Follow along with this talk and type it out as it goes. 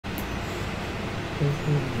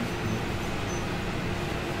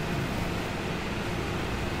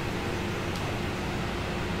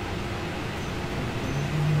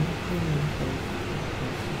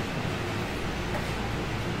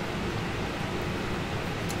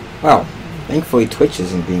Well, thankfully Twitch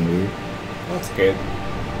isn't being weird. That's good.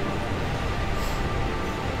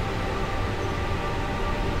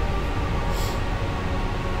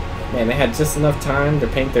 Man, they had just enough time to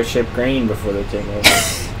paint their ship green before they came over.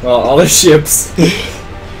 Well, all the ships.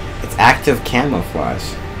 It's active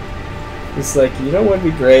camouflage. It's like, you know what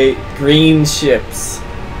would be great? Green ships.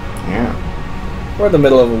 Yeah. We're in the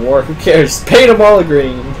middle of a war. Who cares? Paint them all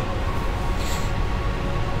green.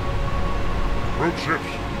 Group ships,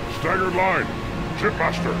 staggered line.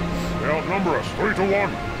 Shipmaster, they outnumber us 3-1.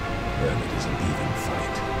 Then it is an even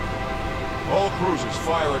fight. All cruisers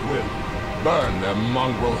fire at will. Burn their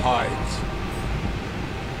mongrel hides.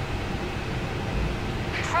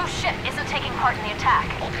 Crew's ship isn't taking part in the attack.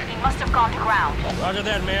 He must have gone to ground. Roger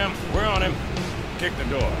that, ma'am. We're on him. Kick the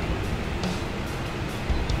door.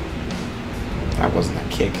 That wasn't a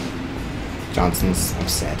kick. Johnson's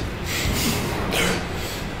upset.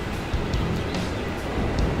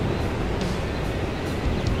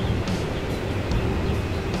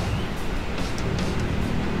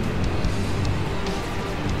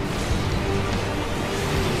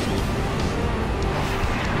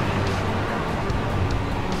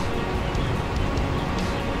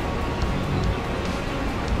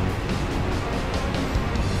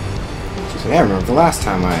 I remember the last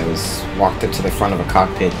time I walked up to the front of a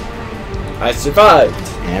cockpit. I survived.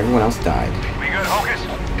 And everyone else died. We good, Hocus?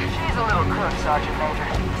 She's a little crook, Sergeant Major.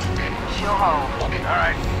 She'll hold.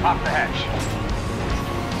 Alright, pop the hatch.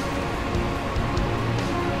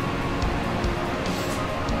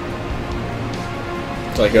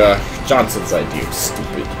 It's like Johnson's idea.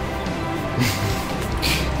 Stupid.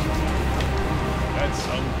 That's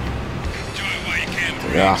some. Enjoy it while you can.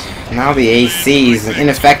 Yeah. Now the AC is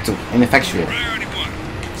ineffectual. Priority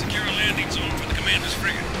 1. Secure a landing zone for the commander's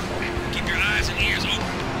frigate. Keep your eyes and ears open.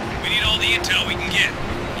 We need all the intel we can get.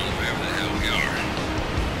 Wherever the hell we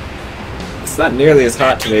are. It's not nearly as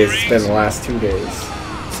hot today as it's been the last 2 days.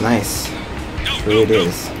 It's nice. Go, True, it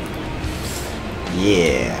is.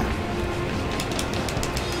 Yeah.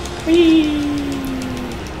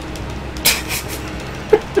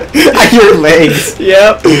 Your legs.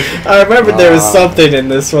 Yep. I remember there was something in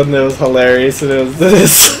this one that was hilarious, and it was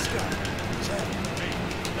this.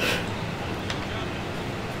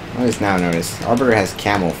 I just now noticed. Arbiter has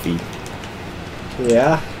camel feet.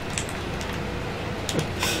 Yeah.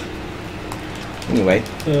 Anyway.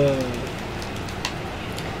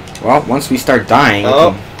 Well, once we start dying.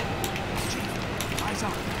 Oh.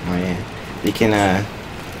 Oh yeah. We can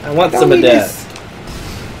I want some of that.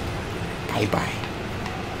 Bye bye.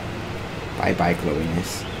 Bye bye,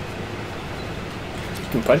 glowiness. You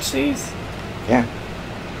can punch these? Yeah.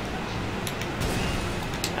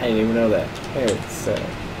 I didn't even know that. Here, it's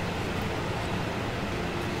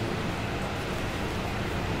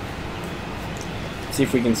see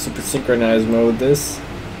if we can super synchronize mode this.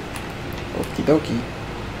 Okie dokie.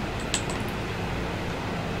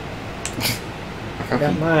 I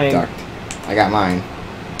got mine. Ducked. I got mine.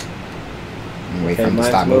 And wait for him to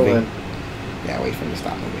stop moving. Yeah, wait for him to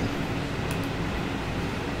stop moving.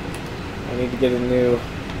 I need to get a new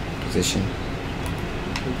Position.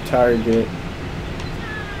 target.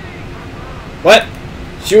 What?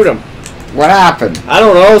 Shoot him. What happened? I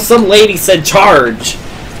don't know. Some lady said charge.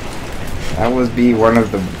 That would be one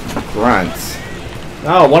of the grunts.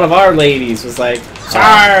 No, one of our ladies was like,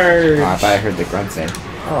 charge. Oh, I thought I heard the grunt say.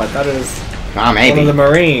 Oh, I thought it was Ah, maybe. one of the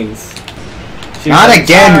Marines. She Not was like,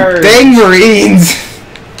 again, charge. dang Marines!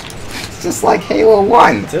 It's just like Halo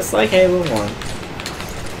 1. Just like Halo 1.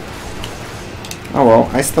 Oh well,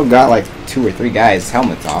 I still got like 2 or 3 guys'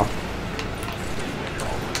 helmets off.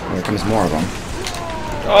 Oh, here comes more of them.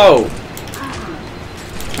 Oh,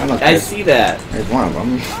 Oh, look, I see that. There's one of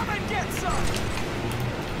them.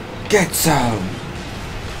 Get some!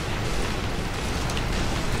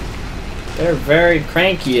 They're very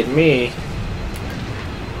cranky at me.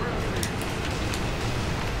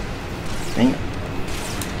 Dang it.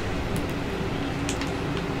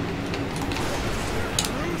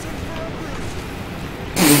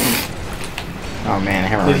 Oh man, I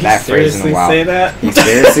haven't Did heard he that phrase in a seriously while. say that? He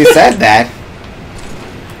seriously said that.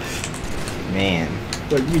 Man.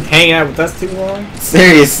 What, you hang out with us too long?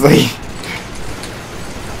 Seriously.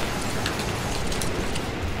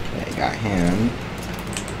 Okay, got him.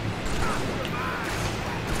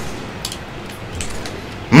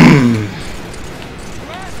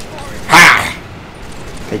 Ha!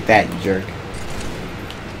 Take that, you jerk.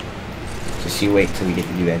 Just you wait till we get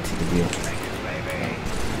to do that to the deal.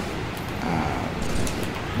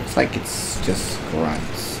 Looks like it's just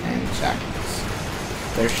grunts and jackets.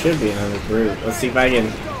 There should be another brute. Let's see if I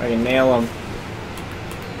can nail him.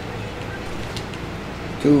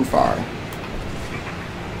 Too far.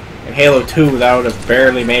 In Halo 2, that would have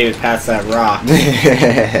barely made it past that rock.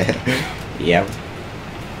 Yep.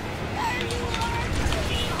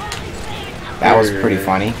 That was pretty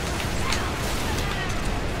funny.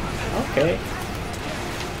 Okay.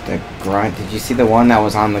 The grunt. Did you see the one that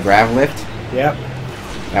was on the grav lift? Yep.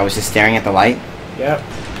 That was just staring at the light? Yep.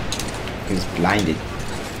 He was blinded.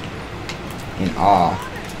 In awe.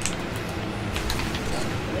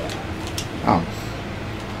 Oh.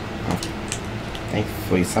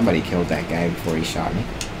 Thankfully somebody killed that guy before he shot me.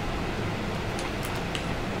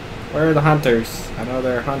 Where are the hunters? I know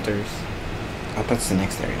there are hunters. Oh, that's the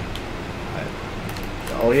next area.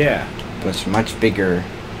 Oh yeah. But it's a much bigger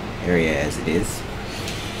area as it is.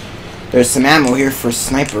 There's some ammo here for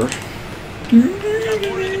sniper.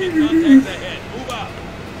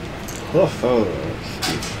 Oh.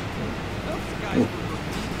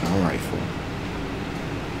 No rifle.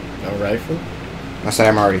 No rifle? I said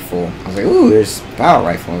I'm already full. I was like, ooh, there's battle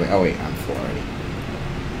rifle. I was like, oh wait, I'm full already.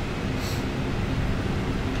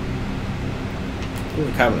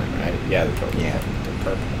 These are Covenant, right? Yeah, they're purple. Yeah. They're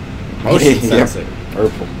purple. Motion sensor.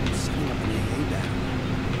 Purple.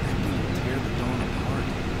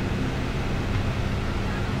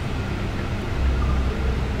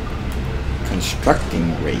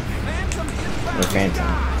 Constructing Wraith. Or Phantom.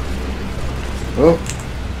 Oh.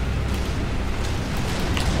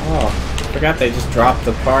 Oh, I forgot they just dropped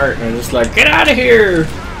the part and they're just like, get out of here!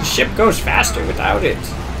 The ship goes faster without it.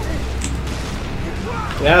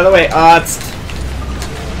 Get out of the way, Otst.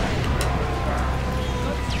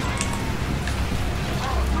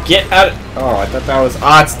 Get out. Oh, I thought that was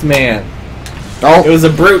Otst, man. Oh. It was a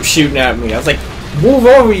brute shooting at me. I was like, move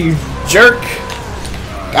over, you jerk.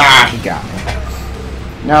 Ah, he got me.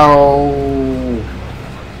 No.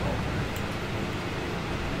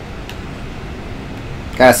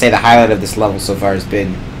 Gotta say the highlight of this level so far has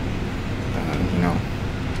been, you know,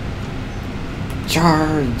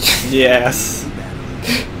 charge. Yes.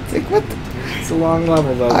 It's like, what the? It's a long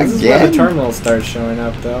level, though. This is Again? where the terminal starts showing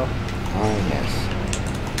up, though. Oh, yes.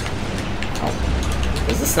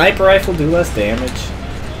 Does the sniper rifle do less damage?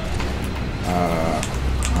 I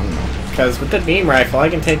don't know. Because with the beam rifle, I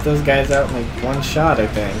can take those guys out in like one shot, I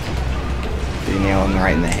think. Did you nail him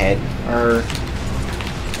right in the head? Or...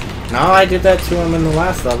 No, I did that to him in the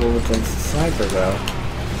last level with the sniper, though.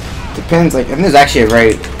 Depends, like, if there's actually a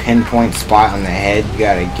very pinpoint spot on the head, you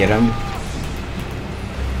gotta get him.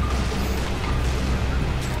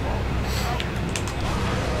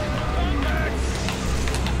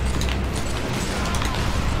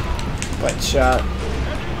 Butt shot.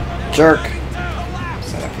 Jerk.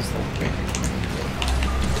 Set up his little thing.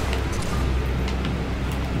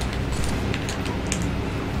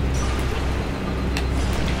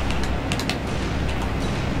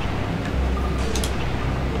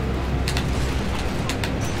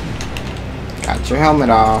 Got your helmet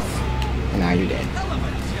off, and now you're dead.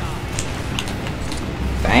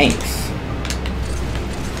 Thanks.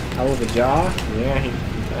 Hell of a jaw? Yeah,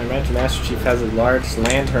 I imagine Master Chief has a large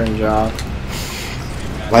lantern jaw.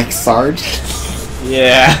 Like Sarge?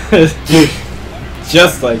 Yeah.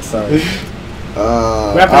 Just like Sarge.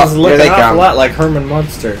 Weapons look an awful lot like Herman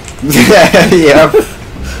Munster. Yep.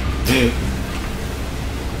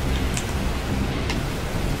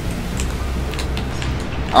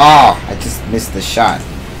 Oh, I just missed the shot.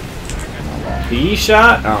 B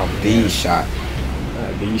shot? Oh, B shot.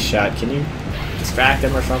 B shot. Can you distract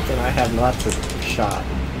him or something? I have lots of shot.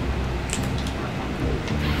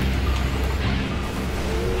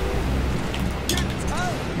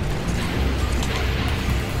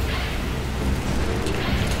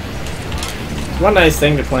 One nice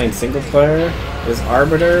thing to playing single player is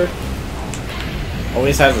Arbiter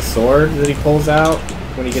always has a sword that he pulls out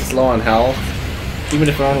when he gets low on health, even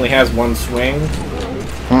if it only has one swing.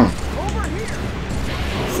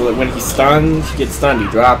 So that when he's stunned, he gets stunned, he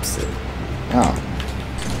drops it. Oh.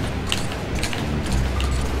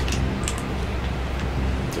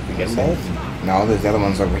 Did we get them both? No, there's the other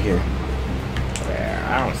ones over here. Where?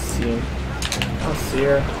 I don't see him. I don't see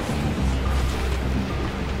her.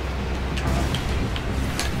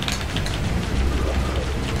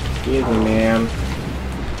 Excuse me, ma'am.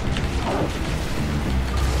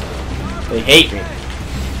 They hate me.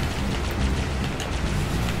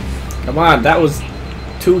 Come on, that was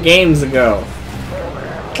 2 games ago.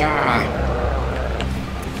 God.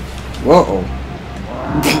 Whoa.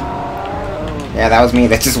 Yeah, that was me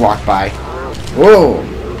that just walked by. Whoa!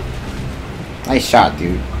 Nice shot,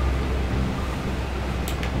 dude.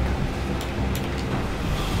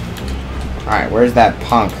 Alright, where's that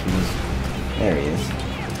punk? There he is.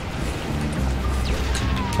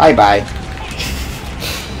 Bye-bye.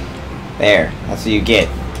 There, that's what you get.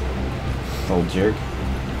 Old jerk.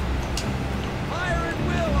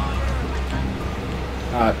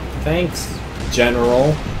 Thanks,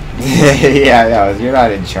 General. Yeah, no, you're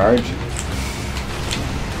not in charge.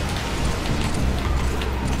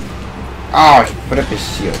 Oh, he put up his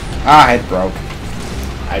shield. Ah, it broke.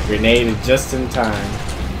 I grenaded just in time.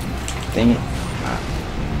 Dang it.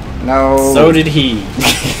 No. So did he.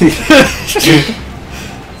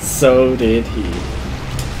 So did he.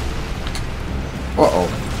 Uh-oh.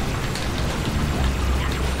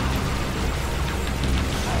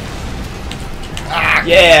 Ah,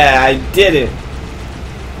 yeah, I did it.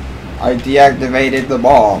 I deactivated the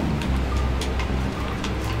bomb.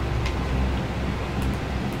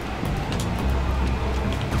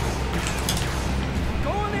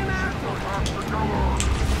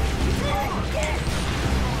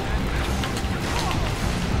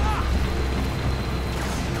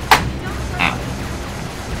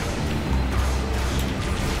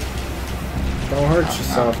 Don't hurt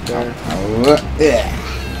yourself there.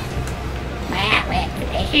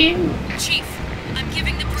 Chief, I'm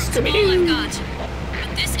giving the proof of all I've got.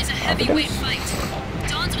 But this is a heavyweight fight.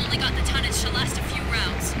 Dawn's only got the tonnage to last a few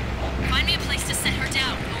rounds. Find me a place to set her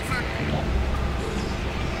down. Over.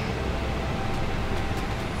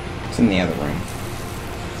 It's in the other room.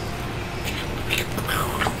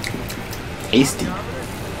 Tasty.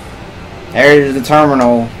 There's the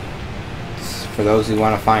terminal. For those who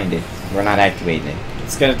want to find it. We're not activating it.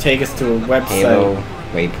 It's gonna take us to a website. Halo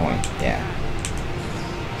waypoint. Yeah.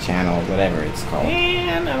 Channel, whatever it's called.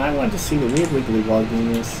 And I wanted to see the weird wiggly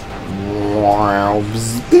wogginess.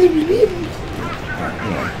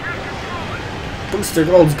 Booster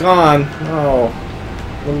Gold's gone. Oh.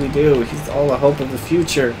 What do we do? He's all the hope of the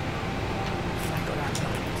future.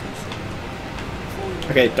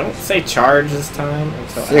 Okay, don't say charge this time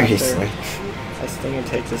until Seriously. after. This thing and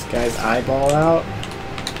take this guy's eyeball out.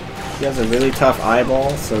 He has a really tough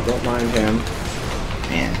eyeball, so don't mind him.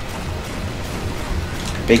 Man.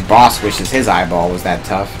 Big Boss wishes his eyeball was that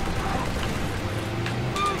tough.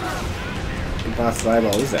 Big Boss's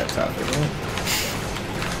eyeball is that tough, isn't it?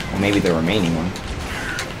 Or maybe the remaining one.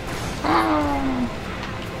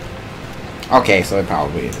 Okay, so it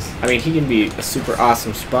probably is. I mean, he can be a super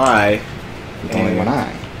awesome spy. With only one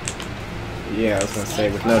eye. Yeah, I was gonna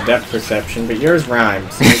say with no depth perception, but yours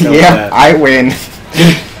rhymes. So go with Yeah, that. I win.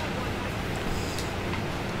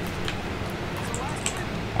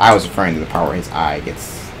 I was referring to the part where his eye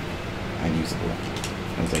gets unusable.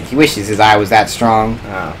 I was like, he wishes his eye was that strong.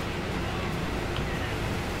 Oh.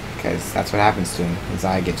 Because that's what happens to him. His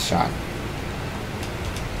eye gets shot.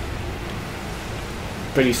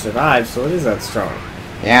 But he survived, so it is that strong.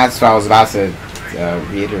 Yeah, that's what I was about to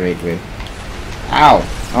reiterate with. Ow!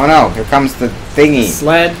 Oh no, here comes the thingy.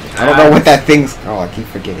 Sled. I don't know what that thing's... Oh, I keep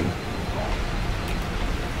forgetting.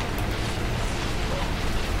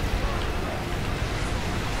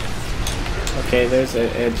 Okay, there's an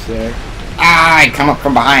edge there. Ah, I come up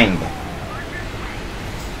from behind.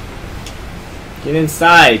 Get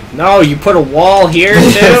inside. No, you put a wall here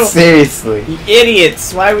too? Seriously. You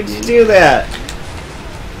idiots! Why would you do that?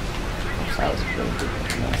 That was really good.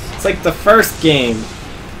 It's like the first game.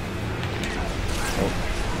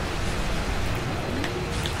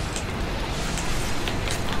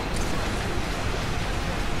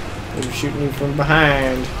 They were shooting you from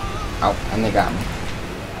behind. Oh, and they got me.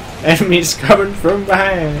 Enemies coming from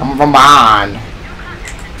behind. Come from behind.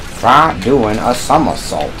 Try doing a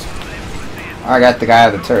somersault. I got the guy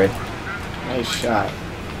out of the turret. Nice shot.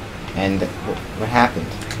 And what happened?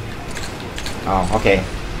 Oh, okay.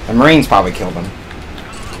 The Marines probably killed him.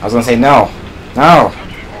 I was gonna say no. No!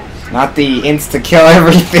 Not the insta-kill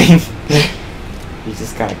everything. He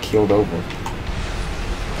just got killed over.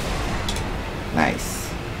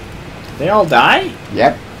 Nice. Did they all die?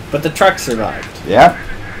 Yep. But the truck survived. Yep.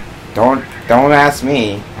 Don't ask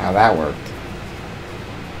me how that worked.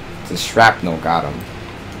 The shrapnel got him.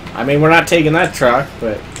 I mean, we're not taking that truck,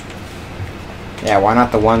 but... Yeah, why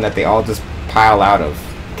not the one that they all just pile out of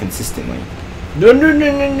consistently? No,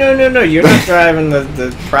 you're not driving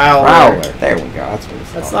the Prowler. Prowler. There we go. That's what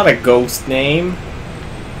it's That's called. not a ghost name.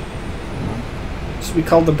 It should be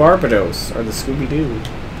called the Barbados or the Scooby-Doo.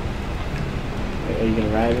 Are you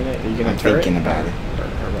gonna ride in it? Are you gonna I'm turret? thinking about it.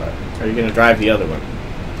 Or what? Are you gonna drive the other one?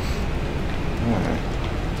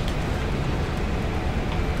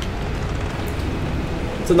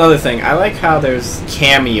 It's another thing. I like how there's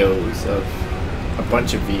cameos of a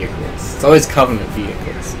bunch of vehicles. It's always Covenant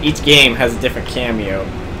vehicles. Each game has a different cameo.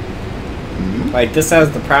 Like this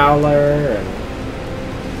has the Prowler and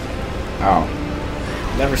Oh.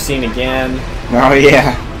 Never Seen Again. Oh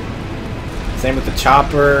yeah. Same with the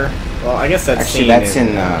Chopper. Well, I guess that's Actually that's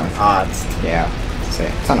in Odds. yeah.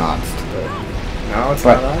 It's on odds. No, it's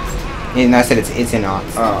But- not Odds. Yeah, no, I said it's in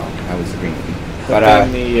odds. Oh. I was agreeing with you. But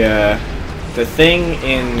But then the thing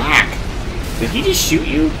in. Did he just shoot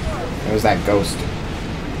you? it was that ghost.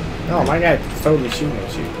 No, my guy totally shooting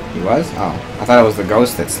at you. He was? Oh. I thought it was the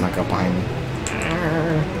ghost that snuck up behind me.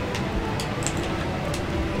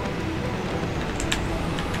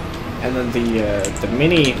 And then the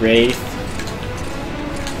mini wraith.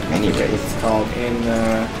 Mini race. It's called in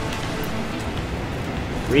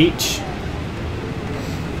Reach.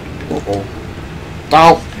 Oh.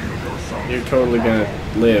 Oh! You're totally gonna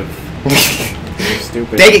live. You're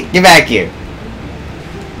stupid. Take it! Get back here!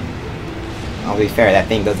 I'll be fair, that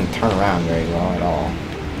thing doesn't turn around very well at all.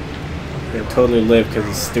 You're gonna totally live because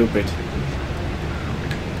he's stupid.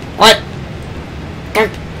 What?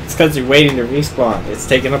 It's because you're waiting to respawn. It's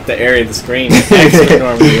taking up the area of the screen. X would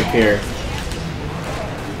normally appear.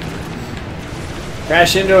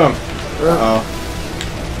 Crash into him. Uh oh.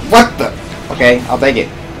 What the? Okay, I'll take it.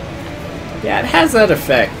 Yeah, it has that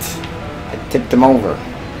effect. I tipped him over.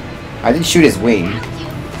 I did shoot his wing.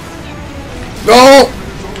 Go!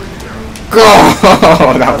 Go!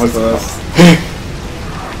 That was close.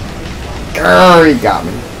 Grrr, he got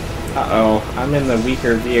me. Uh oh. I'm in the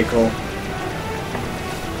weaker vehicle.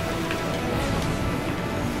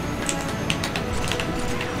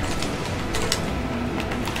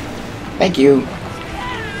 Thank you.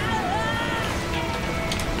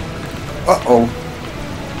 Uh-oh.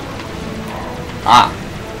 Ah.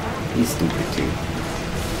 He's stupid too.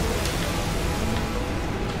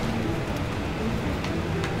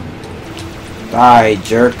 Die,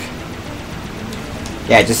 jerk.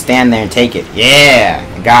 Yeah, just stand there and take it. Yeah,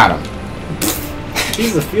 I got him.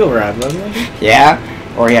 He's a fuel rod, wasn't he? Yeah?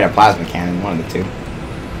 Or he had a plasma cannon, one of the two.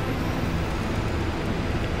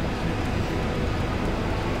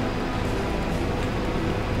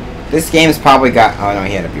 This game's probably got... Oh no,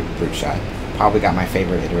 he had a brute shot. Probably got my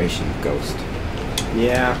favorite iteration of Ghost.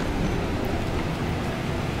 Yeah.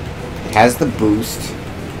 It has the boost.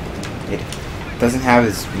 It doesn't have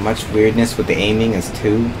as much weirdness with the aiming as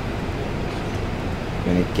 2.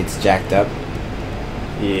 When it gets jacked up.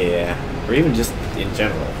 Yeah. Or even just in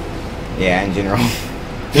general. Yeah, in general.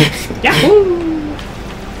 Yahoo!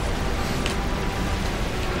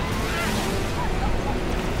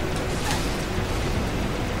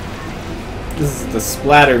 This is the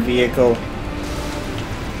splatter vehicle.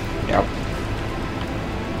 Yep.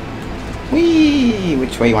 Whee!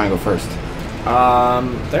 Which way you want to go first?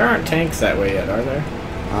 There aren't tanks that way yet, are there?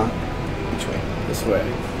 Huh? Which way? This way.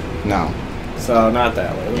 No. So, not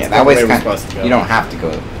that way. Let's Yeah, go that the way's way we're kind supposed to go. You don't have to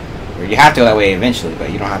go. Or you have to go that way eventually,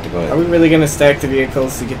 but you don't have to go. Are we really gonna stack the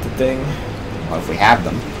vehicles to get the thing? Well, if we have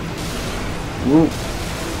them. Woo.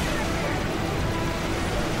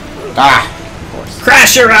 Ah! Of course.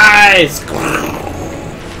 Crash your eyes!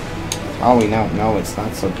 Oh, we know. No, it's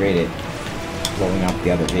not so great at blowing up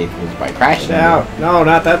the other vehicles by crashing Get out. them. No,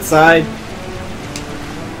 not that side.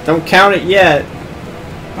 Don't count it yet.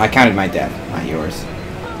 I counted my death, not yours.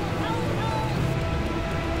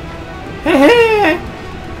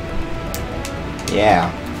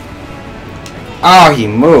 Yeah. Oh, he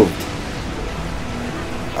moved.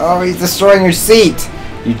 Oh, he's destroying your seat.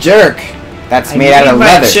 You jerk. That's made out of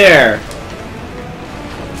leather. Chair.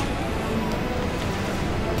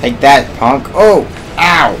 Take that, punk. Oh,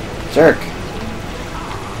 ow. Jerk.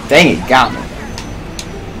 Dang it, got me.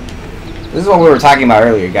 This is what we were talking about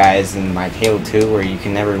earlier, guys, in like Halo 2, where you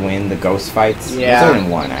can never win the ghost fights. Yeah. It was only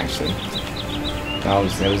 1, actually. No,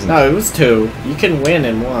 it was No, it was 2. You can win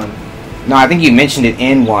in 1. No, I think you mentioned it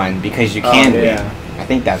in 1 because you can win. Yeah. I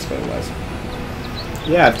think that's what it was.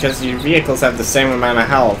 Yeah, because your vehicles have the same amount of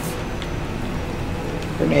health.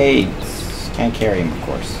 Grenades. Can't carry them, of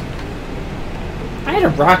course. I had a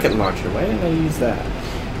rocket launcher. Why didn't I use that?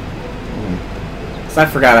 Because I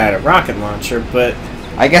forgot I had a rocket launcher, but...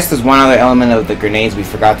 I guess there's one other element of the grenades we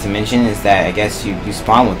forgot to mention is that I guess you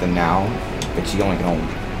spawn with them now, but you only can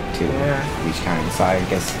hold 2 Yeah. of each kind. So I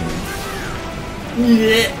guess.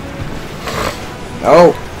 Yeah.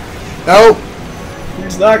 No, no.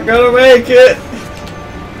 He's not gonna make it!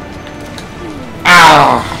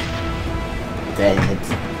 Ow! Dang it.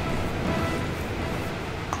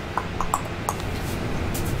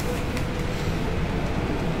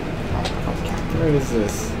 Where is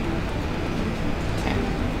this?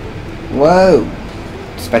 Whoa!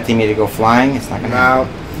 Expecting me to go flying? It's not gonna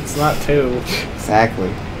happen. No. It's not 2. Exactly.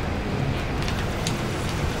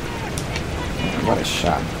 What a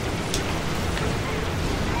shot.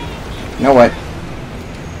 You know what?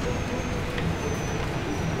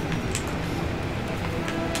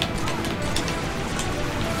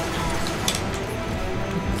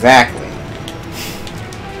 Exactly.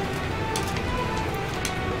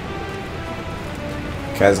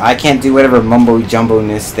 Because I can't do whatever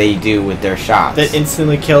mumbo-jumbo-ness they do with their shots. That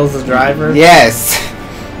instantly kills the driver? Yes!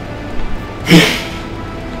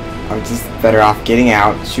 I'm just better off getting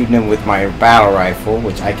out, shooting them with my battle rifle,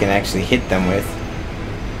 which I can actually hit them with,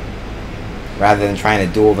 rather than trying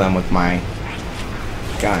to duel them with my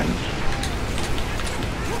gun.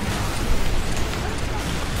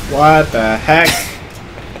 What the heck?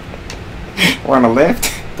 We're on a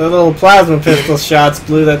lift? The little plasma pistol shots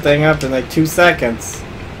blew that thing up in like 2 seconds.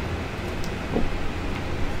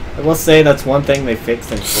 I will say that's one thing they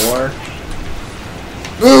fixed in 4.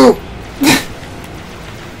 Ooh!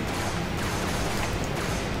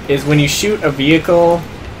 Is when you shoot a vehicle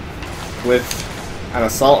with an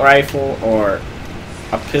assault rifle or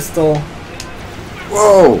a pistol,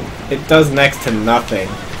 Whoa! it does next to nothing.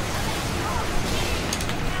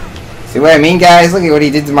 See what I mean, guys? Look at what he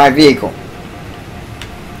did to my vehicle.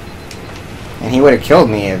 And he would have killed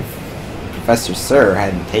me if Professor Sir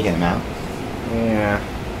hadn't taken him out. Yeah.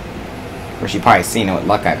 Or she probably seen what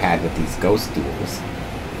luck I've had with these ghost duels.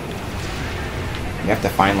 You have to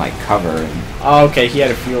find, like, cover and... Oh, okay, he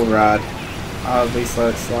had a fuel rod. I'll at least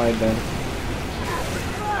let it slide then.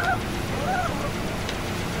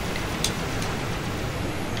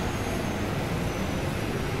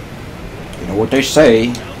 You know what they say.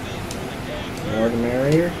 More the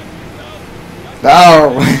merrier.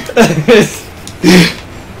 No!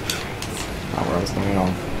 Oh, where else going on?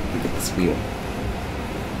 Look at this wheel.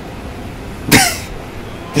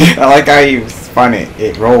 I like how you spun it.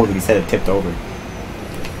 It rolled instead of tipped over.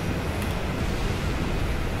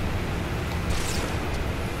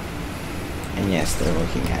 And yes, they're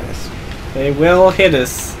looking at us. They will hit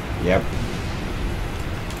us. Yep.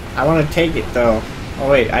 I want to take it though. Oh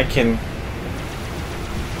wait, I can.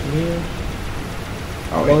 Can you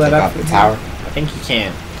Oh, blow wait, that take up off the from tower. here? I think you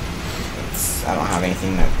can. I don't have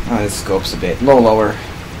anything that... Oh, this scope's a bit lower.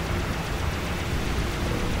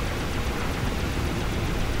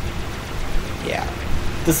 Yeah,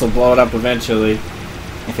 This will blow it up eventually.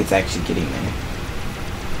 if it's actually getting there.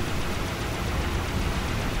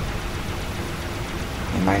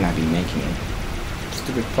 It might not be making it.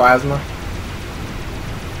 Stupid plasma.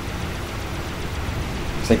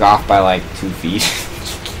 It's like off by like 2 feet.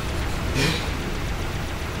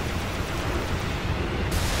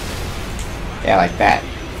 Yeah, like that.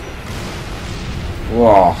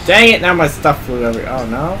 Whoa. Dang it! Now my stuff flew over. Oh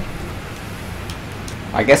no!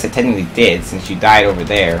 I guess it technically did, since you died over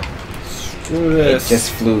there. Screw this. It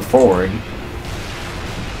just flew forward.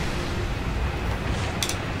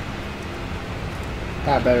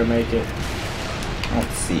 That better make it.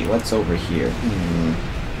 Let's see, what's over here?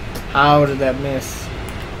 How did that miss?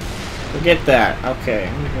 Forget that. Okay,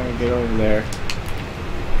 I'm gonna get over there.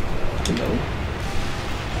 Hello.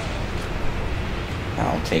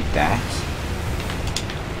 I'll take that.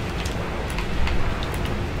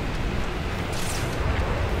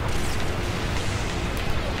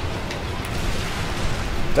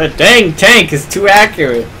 The dang tank is too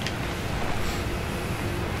accurate.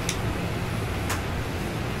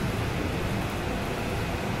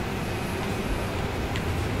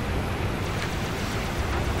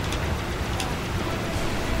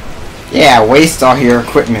 Yeah, waste all your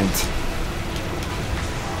equipment.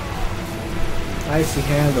 Nicely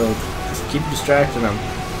handled. Just keep distracting them.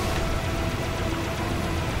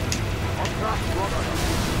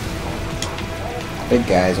 Big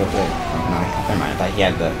guys over there. Oh, no, never mind. I thought he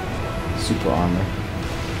had the super armor.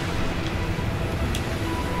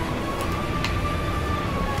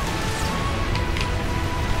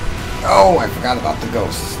 Oh, I forgot about the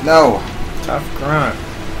ghosts. No. Tough grunt.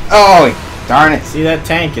 Oh, darn it. See, that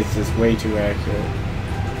tank is just way too accurate.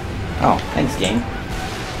 Oh, thanks, game.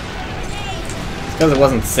 It's because it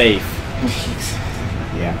wasn't safe.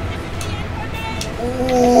 Yeah.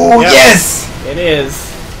 Oh, Yep. yes! It is.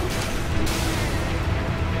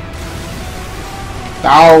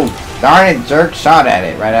 Oh, darn it, jerk shot at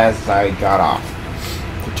it right as I got off.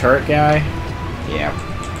 The turret guy. Yeah.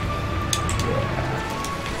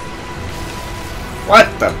 What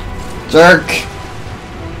the? Jerk!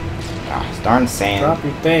 Ah, darn sand. Drop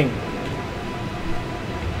your thing.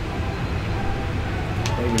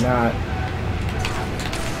 Maybe not.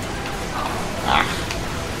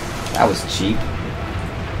 Ah, that was cheap.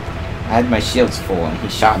 I had my shields full and he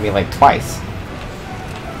shot me like twice.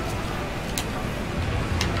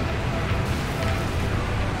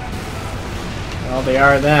 Well, they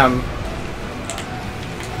are them.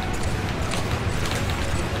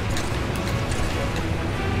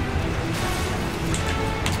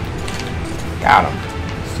 Got him.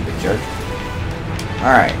 Stupid jerk.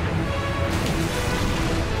 Alright.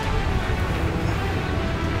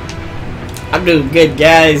 I'm doing good,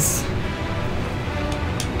 guys.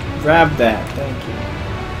 Grab that. Thank you.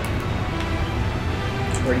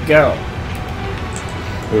 Where'd he go?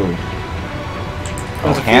 Ooh.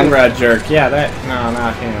 Oh, the hand rod jerk. Yeah, that. No,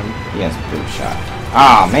 not him. He has a boot shot.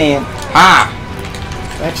 Aw, man. Ah!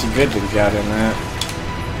 It's actually good that he got in that.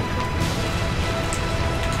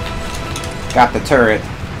 Got the turret.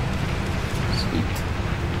 Sweet.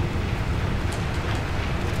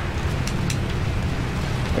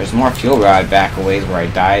 There's more fuel rod back a ways where I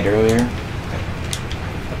died earlier.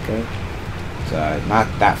 Okay. It's not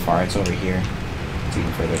that far. It's over here. It's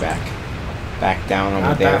even further back. Back down over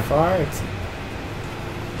Not there. that far. It's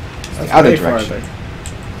The other way direction. farther.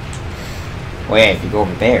 Well, yeah, if you go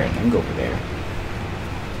over there, then go over there.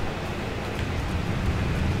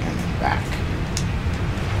 And then back.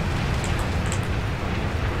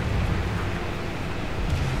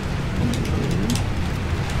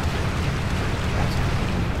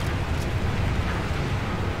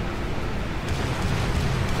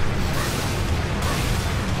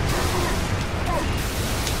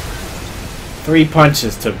 Three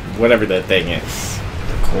punches to whatever that thing is.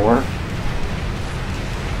 The core.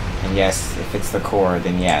 And yes, if it's the core,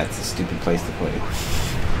 then yeah, it's a stupid place to put it.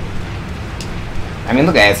 I mean,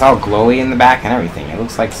 look at it. It's all glowy in the back and everything. It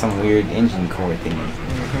looks like some weird engine core thingy.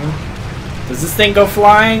 Does this thing go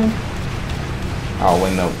flying? Oh,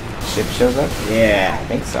 when the ship shows up? Yeah. I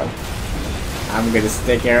think so. I'm gonna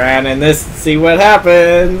stick around in this and see what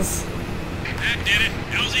happens. That did it.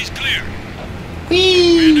 LZ's clear.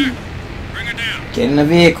 Whee! Commander, bring her down. Get in the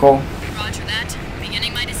vehicle. Roger that.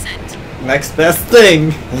 Beginning my descent. Next best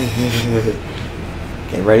thing.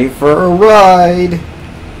 Get ready for a ride.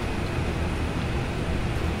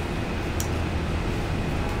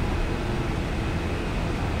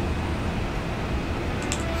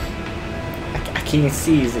 I can't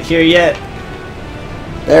see. Is it here yet?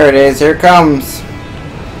 There it is. Here it comes.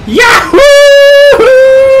 Yahoo!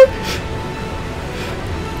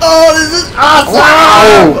 Oh, this is awesome!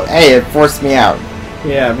 Wow! Hey, it forced me out.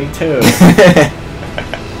 Yeah, me too.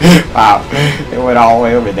 Wow. It went all the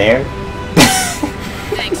way over there.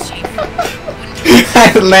 Thanks, Chief.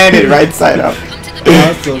 I landed right side up. Come to the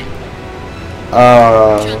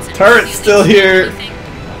Awesome. Johnson, Turret's still here. anything?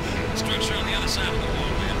 Structure on the other side of the wall,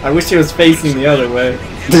 man. I wish it was facing the other way.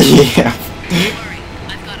 Yeah. Don't worry.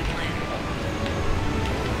 I've got a plan.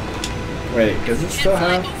 Wait, does it Can't still fly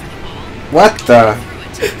have? over the wall. What the?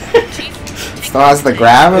 Through it. Chief, take Still has the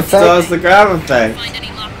grab It still has effect? the grab effect. Find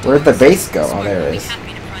any locked Where'd the doors. base go? Oh, Smart there will it be is.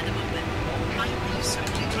 happy to pry them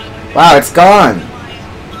open. Wow, it's gone.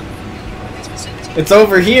 It's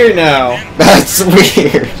over here now. That's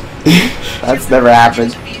weird. That's never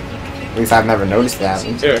happened. At least I've never noticed it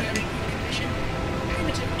happen. Here.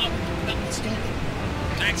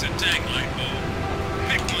 Tank's a tank light bulb.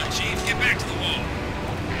 Pick one, Chief. Get back to the wall.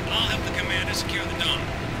 I'll help the commander secure the Dawn.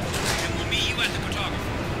 And we'll meet you at the cartographer.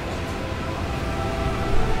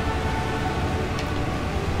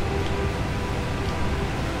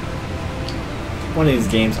 One of these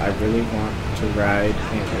games I really want to ride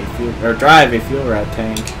drive a fuel rod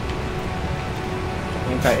tank.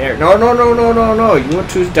 Anti-air. No. You are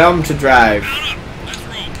too dumb to drive. Mount up. Let's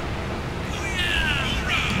roll. Booyah!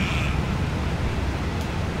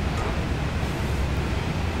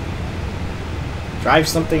 Hoorah! Drive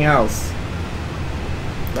something else.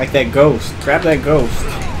 Like that ghost. Grab that ghost.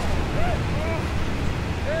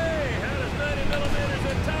 Hey, how does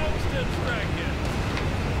 90mm of tungsten strike you?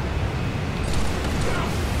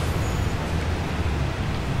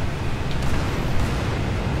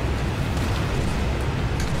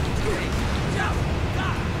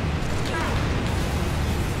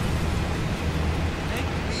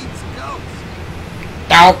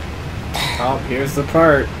 Ow! Oh, here's the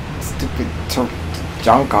part. Stupid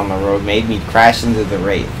junk on the road made me crash into the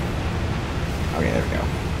Wraith. Okay, there we go.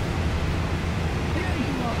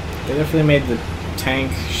 They definitely made the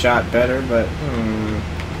tank shot better, but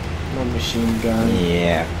no machine gun.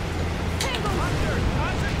 Yeah.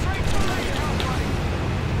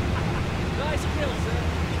 Nice kill, sir.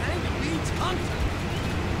 Tank beats hunter.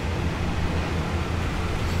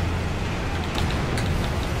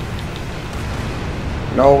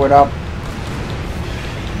 Blow it up.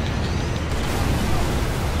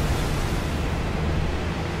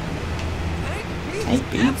 Tank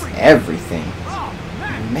beats everything.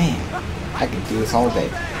 Man, I could do this all day.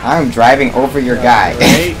 I'm driving over your guy.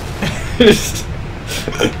 Right?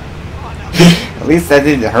 At least that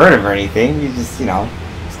didn't hurt him or anything. You just, you know,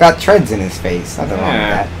 he's got treads in his face. Nothing wrong with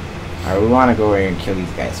that. Alright, we want to go in and kill these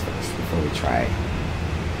guys first before we try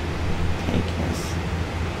tanking this.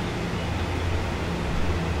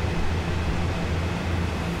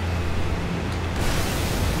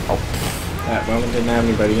 Oh, That moment didn't have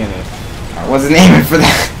anybody in it. I wasn't aiming for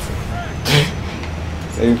that. I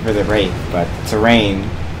was aiming for the raid, but the terrain,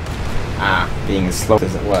 being as slow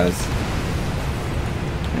as it was,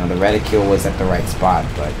 you know, the reticule was at the right spot,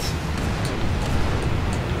 but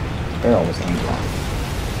the barrel was aimed wrong.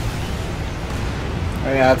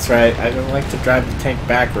 Oh yeah, that's right. I don't like to drive the tank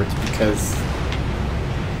backwards because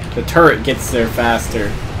the turret gets there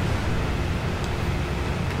faster.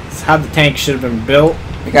 It's how the tank should have been built.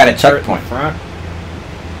 We got a Turret in checkpoint. front.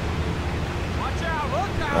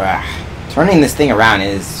 Turning this thing around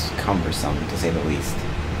is cumbersome, to say the least.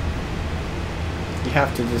 You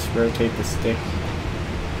have to just rotate the stick.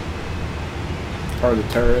 Or the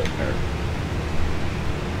turret, or...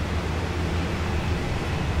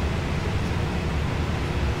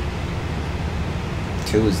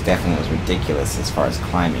 Two is definitely was ridiculous as far as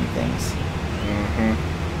climbing things.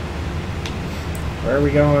 Where are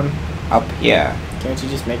we going? Up here. Can't you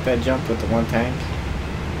just make that jump with the one tank?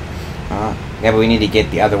 Yeah, but we need to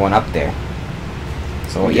get the other one up there.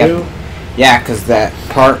 So We yeah, do? yeah, because that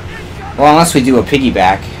part. Well, unless we do a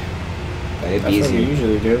piggyback, but it'd be That's what we easier.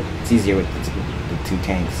 usually do. It's easier with the two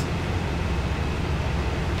tanks.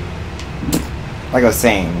 Like I was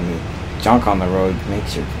saying, the junk on the road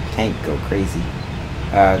makes your tank go crazy.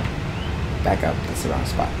 Back up. That's the wrong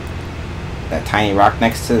spot. That tiny rock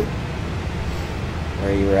next to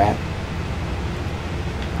where you were at.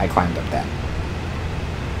 I climbed up that.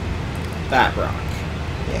 That rock.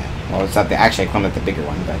 Yeah. Well, it's not the. Actually, I climbed up the bigger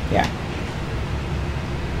one, but yeah.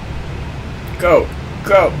 Go!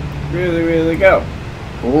 Go! Really, really go!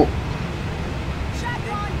 Ooh.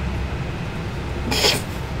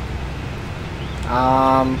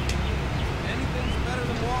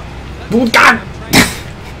 Oh God!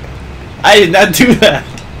 I did not do that!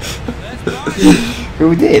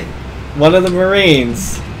 Who did? One of the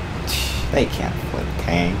Marines. They can't flip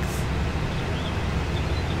tanks.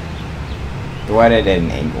 Do it at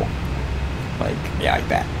an angle. Like, yeah, like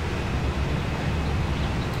that.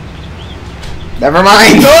 Never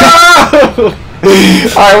mind! Whoa!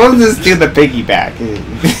 Alright, we'll just do the piggyback.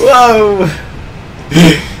 Whoa!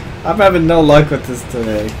 I'm having no luck with this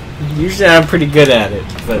today. Usually I'm pretty good at it,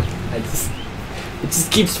 but it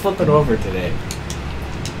just keeps flipping over today.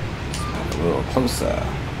 A little closer.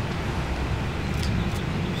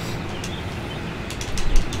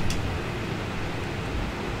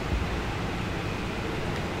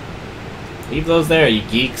 Leave those there, you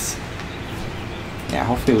geeks. Yeah,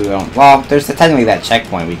 hopefully we don't. Well, there's technically that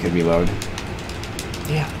checkpoint we could reload.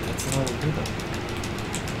 Yeah, that's how we do that.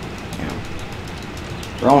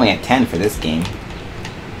 Yeah. We're only at 10 for this game.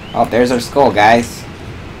 Oh, there's our skull, guys.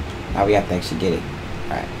 Now we have to actually get it.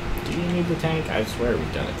 Alright. Do you need the tank? I swear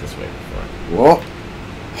we've done it this way before. Whoa.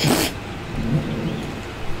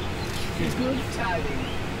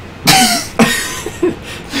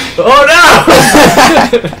 Oh no!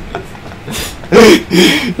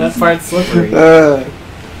 That part's slippery.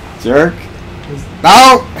 Jerk.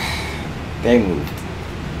 No! They moved.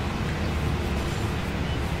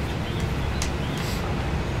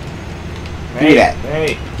 Give me that.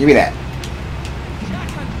 Hey, Give me that.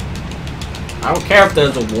 I don't care if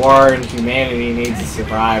there's a war and humanity needs to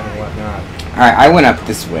survive and whatnot. Alright, I went up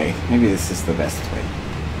this way. Maybe this is the best way.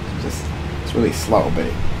 It's really slow, but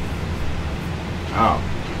it... Oh.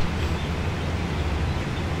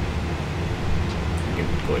 Give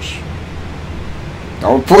me a push.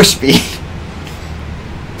 Don't push me!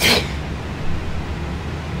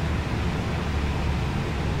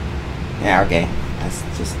 Yeah, okay.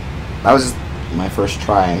 That was just my first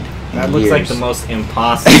try in That looks years. like the most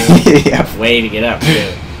impossible Yeah. way to get up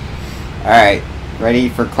too. Alright, ready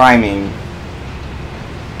for climbing.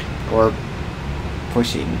 Or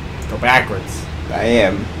pushing. Go backwards. I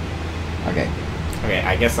am. Okay. Okay,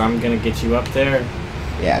 I guess I'm gonna get you up there.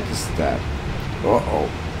 Yeah, just, uh-oh.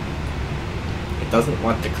 It doesn't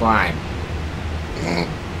want to climb. Alright,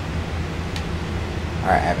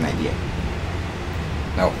 I have an idea.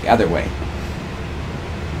 No, the other way.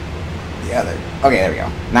 The other. Okay, there we go.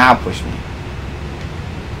 Now push me.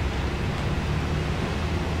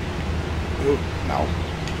 Ooh, no.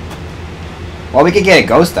 Well, we could get a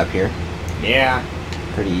ghost up here Yeah.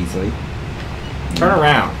 pretty easily. Turn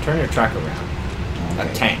around. Turn your truck around.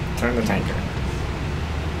 Okay. A tank. Turn the tank around.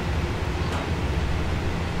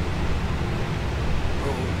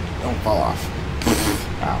 Don't fall off.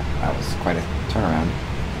 Wow, that was quite a Turn around.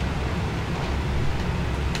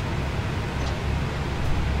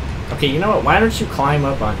 Okay, you know what? Why don't you climb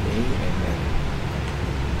up on me and then...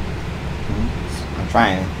 I'm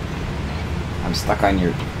trying. I'm stuck on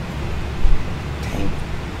your tank.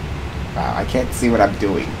 Wow, I can't see what I'm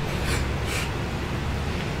doing.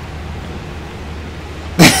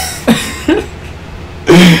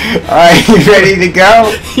 Alright, you ready to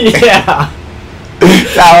go? Yeah!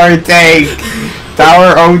 Tower tank!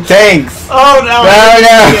 Tower O tanks! Oh no!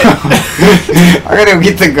 No! I'm gonna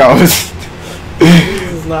get the ghost.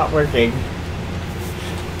 This is not working.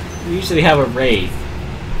 We usually have a wraith.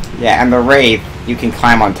 Yeah, and the wraith you can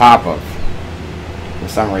climb on top of. For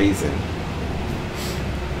some reason.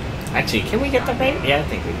 Actually, can we get the wraith? Yeah, I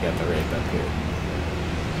think we can get the wraith up here.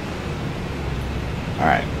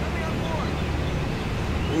 Alright.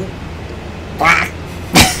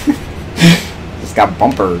 Just got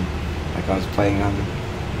bumpered. Like I was playing on the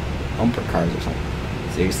bumper cars or something.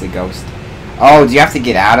 Seriously, Ghost? Oh, do you have to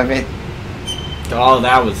get out of it? Oh,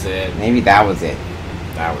 that was it. Maybe that was it.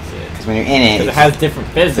 That was it. Because when you're in it, Because it has different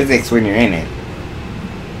physics. when you're in it.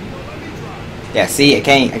 Yeah, see, I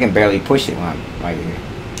can barely push it when I'm right here.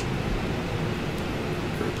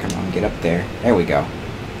 Come on, get up there. There we go.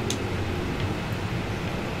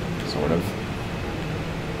 Sort of.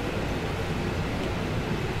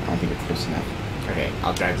 I don't think it's close enough. Okay,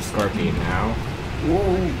 I'll drive the Scorpion now.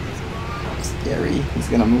 Whoa. Scary. He's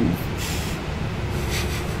gonna move.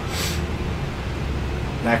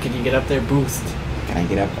 Now can you get up there? Boost. Can I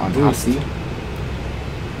get up on top Boost. of you?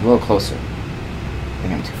 A little closer. I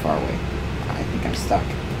think I'm too far away. I think I'm stuck.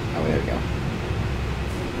 Oh, there we go.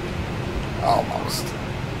 Almost.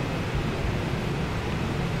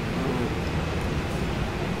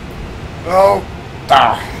 Oh!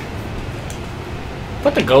 Ah!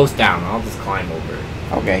 Put the ghost down. I'll just climb over it.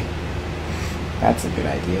 Okay. That's a good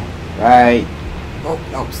idea. Right. Oh,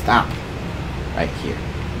 no, stop. Right here.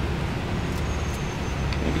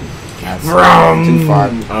 Maybe. That's too far.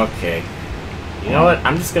 Okay. You know what?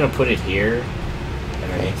 I'm just gonna put it here.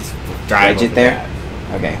 And then you just drive Wedge it over there?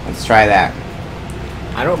 that. Okay, let's try that.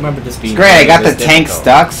 I don't remember this being It's great, I got the this tank difficult.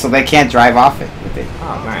 stuck so they can't drive off it with it.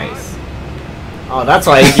 Oh, nice. Oh, that's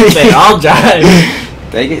why you keep saying I'll drive.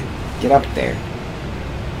 Take it. Get up there.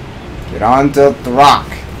 Get onto the rock.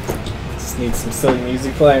 Just need some silly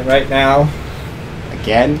music playing right now.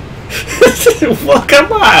 Again? Well,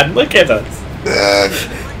 come on. Look at us.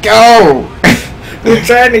 Go! We're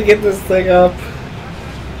trying to get this thing up.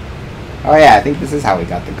 Oh yeah, I think this is how we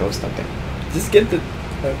got the ghost up there. Just get the...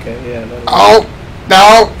 Okay, yeah. Oh!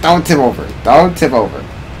 No! Don't tip over. Don't tip over.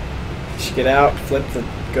 Just get out, flip the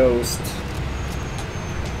ghost.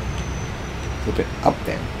 Flip it up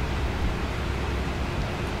there.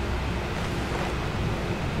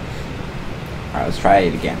 Alright, let's try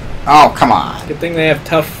it again. Oh, come on. Good thing they have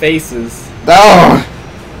tough faces. No!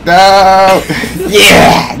 No!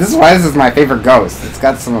 Yeah! This is why this is my favorite ghost. It's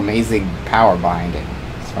got some amazing power behind it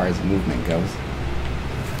as far as movement goes.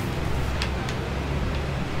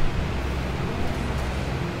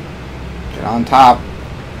 Get on top.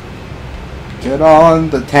 Get on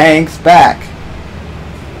the tank's back.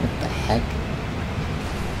 What the heck?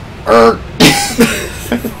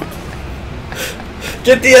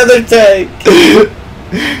 Get the other tank!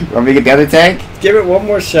 You want me to get the other tank? Give it one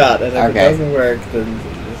more shot, and if Okay. it doesn't work, then...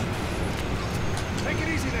 Take it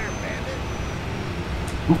easy there,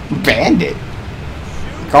 bandit. Bandit?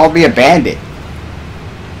 You called me a bandit.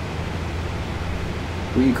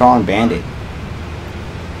 Who are you calling bandit?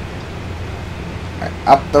 Alright,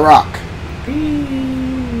 up the rock.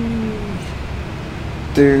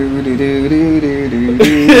 Do do do do do do do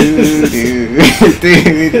do do.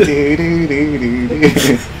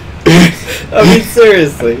 I mean,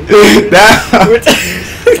 seriously. No.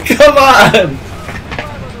 Come on!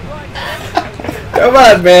 Come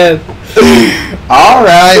on, man.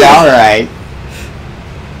 Alright, alright.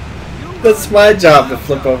 That's my job to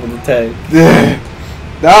flip over the tank.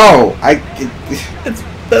 No,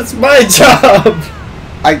 That's my job!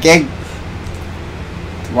 I can't.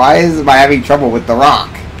 Why am I having trouble with the rock?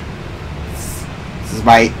 This is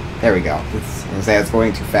my. There we go. I'm gonna say it's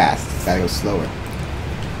going too fast. It's gotta go slower.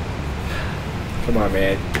 Come on,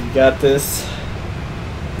 man. You got this.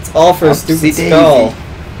 It's all for a stupid Oopsie skull. daisy.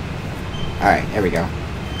 Alright, there we go.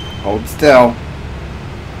 Hold still.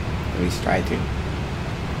 At least try to.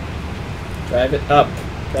 Drive it up.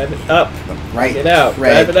 Drive it up. Right. Get out.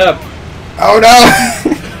 Red. Drive it up. Oh no!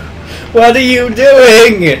 What are you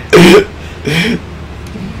doing?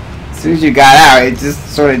 As soon as you got out, it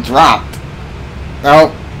just sort of dropped.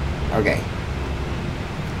 Oh. Okay.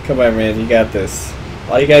 Come on, man. You got this.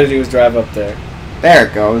 All you gotta do is drive up there. There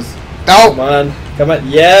it goes. Nope. Come on. Come on.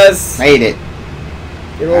 Yes! Made it.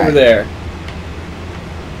 Get over Alright. there.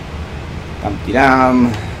 Dumpty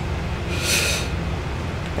dum.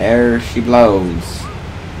 There she blows.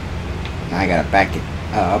 Now I gotta back it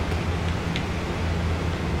up.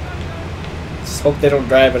 Just hope they don't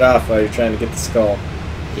drive it off while you're trying to get the skull.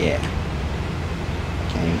 Yeah.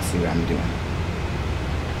 Can't even see what I'm doing.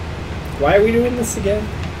 Why are we doing this again?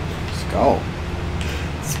 Skull.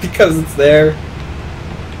 It's because it's there.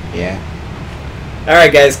 Yeah.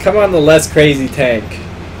 Alright guys, come on the less crazy tank.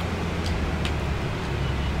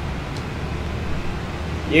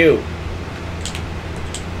 You.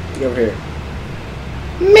 Get over here.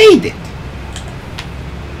 Made it.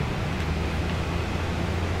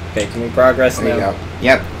 Okay, can we progress There you now? go.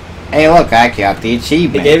 Yep. Hey, look, I got the They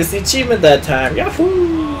achievement. gave us the achievement that time.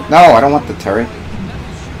 Yahoo! No, I don't want the turret.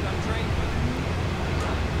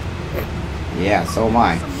 Yeah, so am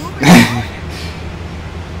I.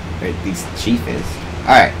 Or at least the chief is.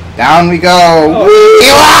 Alright, down we go.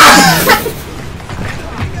 Oh.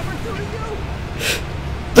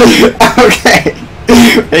 Okay.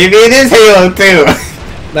 Maybe it is Halo 2.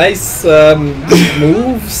 Nice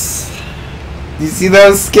moves. You see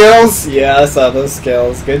those skills? Yeah, I saw those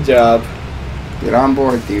skills. Good job. Get on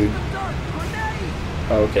board, dude.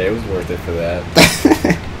 Okay, it was worth it for that.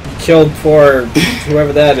 Killed poor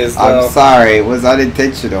whoever that is, though. I'm sorry, it was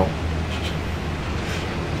unintentional.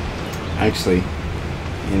 Actually,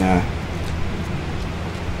 in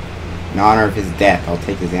honor of his death, I'll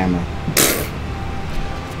take his ammo.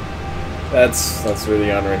 That's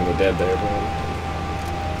really honoring the dead there,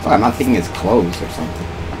 man. Well, I'm not taking his clothes or something.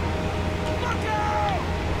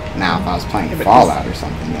 Now, if I was playing Yeah, but Fallout or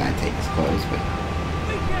something, then I'd take his clothes, but...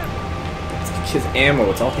 It's his ammo.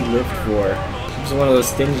 It's all he lived for. He's one of those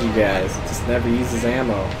stingy guys. Just never uses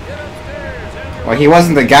ammo. Well, he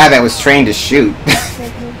wasn't the guy that was trained to shoot.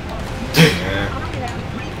 Yeah.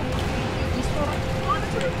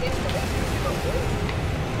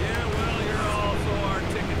 Yeah, well, you're all so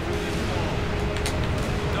articulate.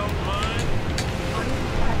 Don't mind.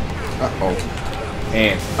 Uh-oh.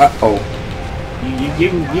 Man, Uh-oh.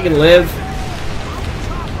 you can live.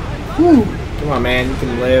 Whew. Come on, man. You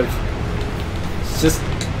can live. It's just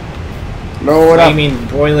Load up. flaming,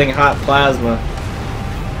 boiling hot plasma.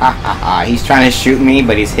 Ha ha ha. He's trying to shoot me,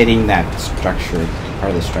 but he's hitting that structure. Part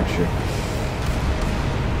of the structure.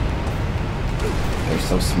 They're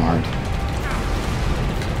so smart.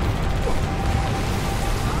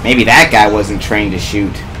 Maybe that guy wasn't trained to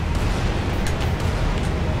shoot.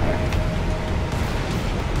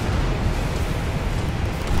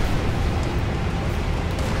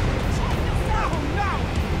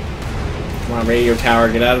 Come on, radio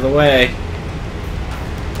tower, get out of the way.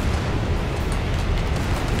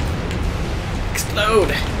 Explode!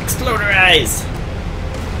 Exploderize!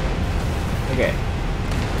 Okay.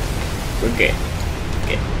 Okay.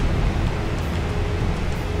 Okay.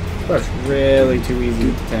 That's really too easy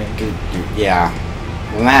with the tank. Yeah.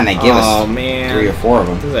 Well, man, they give Oh, us man. 3 or 4 of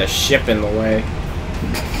them. There's a ship in the way.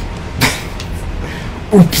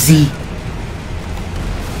 Oopsie.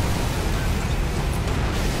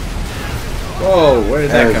 Whoa, where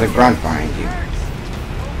did that There's come a from? grunt behind you.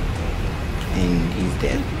 And he's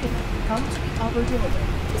dead.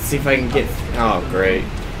 Let's see if I can get... Oh, great.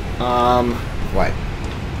 What?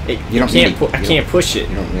 It, You don't can't need- pu- I you can't push it,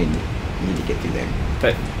 You don't really need to get through there.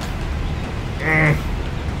 but...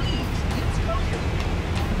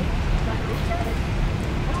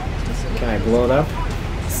 Can I blow it up?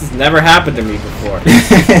 This has never happened to me before.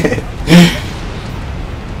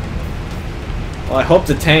 Well, I hope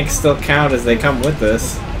the tanks still count as they come with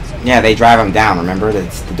this. Yeah, they drive them down, remember?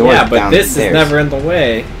 It's the door's Yeah, but down this the is stairs. never in the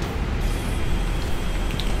way.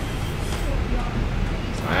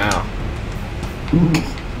 Wow.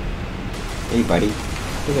 Hey, buddy.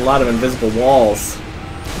 There's a lot of invisible walls.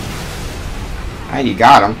 Ah, you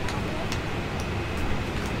got him.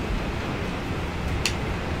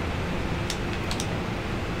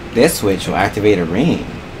 This switch will activate a ring.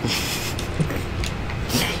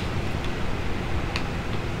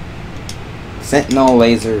 Sentinel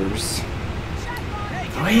lasers.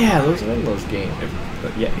 Oh yeah, those are in those games.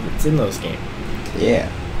 Yeah, it's in those games. Yeah.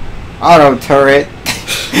 Auto turret.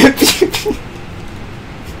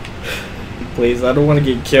 Please, I don't want to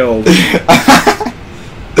get killed.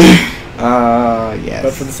 Yes.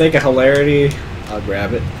 But for the sake of hilarity, I'll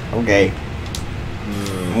grab it. Okay.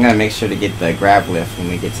 I'm gonna make sure to get the grab lift when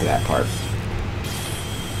we get to that part.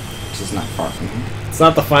 Which is not far from here. It's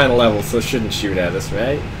not the final level, so it shouldn't shoot at us,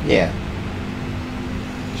 right? Yeah.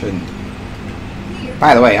 Shouldn't.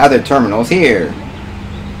 By the way, other terminals here.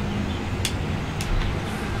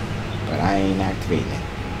 But I ain't activating it.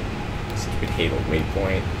 Halo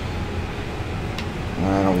Waypoint.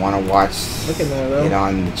 I don't want to watch Look at that, though. it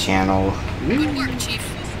on the channel. Good work, Chief.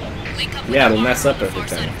 Link up with Yeah, the it'll mess bomb up on the far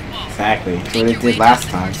everything. side of the wall. Exactly. That's what it did last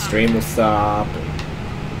time. Stream will stop.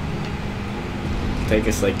 And take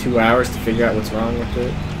us like 2 hours to figure out what's wrong with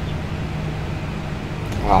it.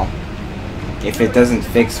 Well, if it doesn't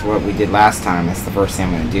fix what we did last time, that's the first thing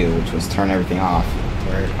I'm going to do, which was turn everything off.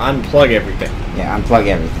 Or unplug everything. Yeah, unplug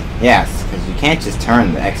everything. Yes, because you can't just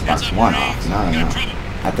turn the Xbox One off. No.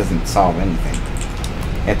 That doesn't solve anything.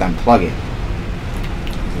 You have to unplug it.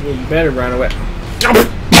 Yeah, you better run away.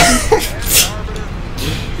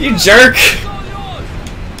 You jerk!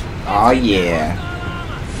 Oh yeah.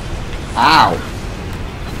 Ow.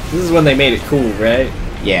 This is when they made it cool, right?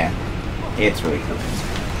 Yeah. It's really cool.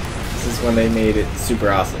 This is when they made it super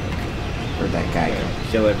awesome. Where'd that guy go?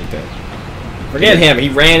 Kill everything. Forget him, he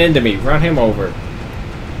ran into me. Run him over. You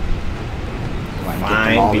want to get Fine,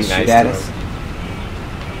 them all be to nice shoot to at him. us?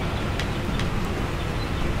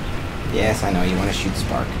 Yes, I know. You want to shoot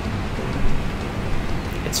Spark.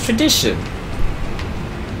 It's tradition.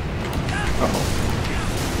 Uh-oh.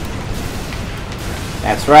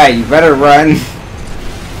 That's right. You better run.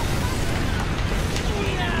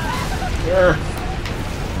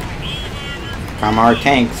 Come our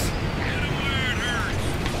tanks.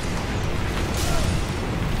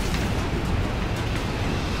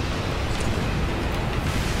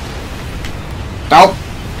 Oh!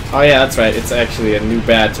 Oh yeah, that's right. It's actually a new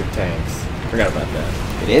batch of tanks. Forgot about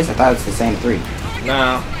that. It is? I thought it's the same 3.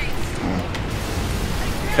 No.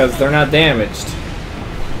 Because they're not damaged.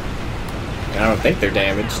 I don't think they're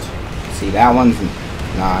damaged. See, that one's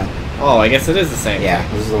not. Oh, I guess it is the same. Yeah,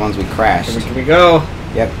 those are the ones we crashed. Can we go?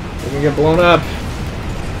 Yep. We're gonna get blown up.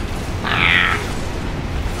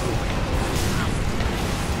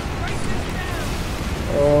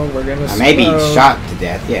 Oh, we're gonna Maybe explode. shot to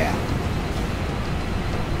death, yeah.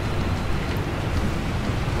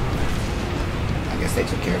 I guess they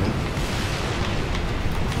took care of him.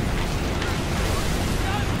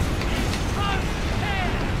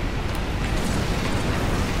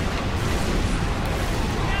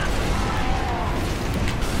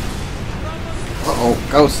 Uh-oh,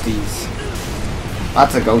 ghosties.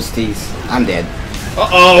 Lots of ghosties. I'm dead.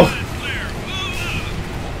 Uh-oh!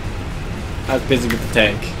 I was busy with the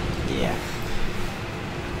tank. Yeah.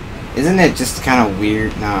 Isn't it just kind of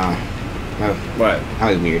weird? No. What? Not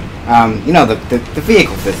really weird. You know, the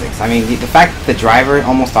vehicle physics. I mean, the fact that the driver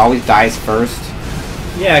almost always dies first.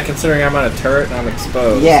 Yeah, considering I'm on a turret and I'm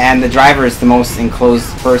exposed. Yeah, and the driver is the most enclosed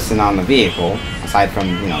person on the vehicle, aside from,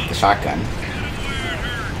 you know, the shotgun.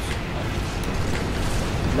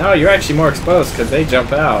 No, you're actually more exposed because they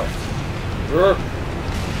jump out.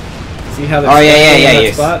 See how they're Oh, yeah, stuck in that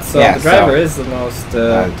yes. spot? So Yeah, the driver so, is the most...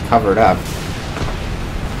 covered up.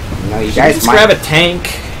 You know, you Should guys we just might... grab a tank?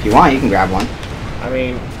 If you want, you can grab one. I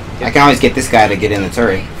mean... I can always get this guy to get in the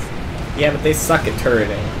turret. Yeah, but they suck at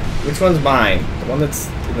turreting. Which one's mine? The one that's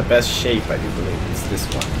in the best shape, I do believe, is this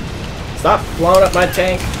one. Stop blowing up my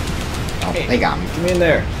tank. Oh, Hey, they got me. Get me in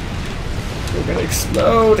there. We're gonna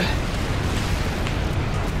explode.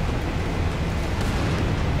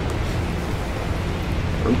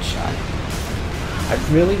 Root shot. I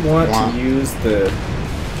really want Wow. to use the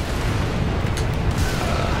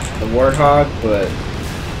Warthog, but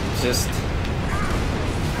just...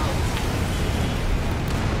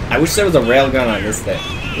 I wish there was a railgun on this thing.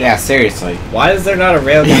 Yeah, seriously. Why is there not a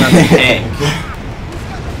railgun on the tank?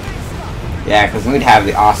 Yeah, because we'd have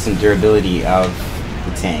the awesome durability of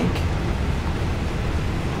the tank.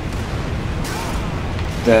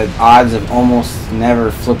 The odds of almost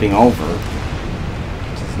never flipping over.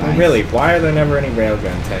 Which is nice. Really, why are there never any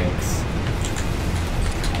railgun tanks?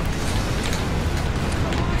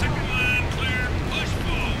 Second line clear. Push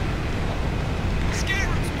forward.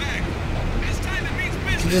 Scarecrow's back. This time it means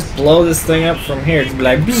business. You just blow this thing up from here. Just be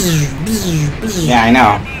like... bzz, bzz, bzz. Yeah, I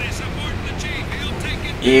know. Everybody supporting the chief. He'll take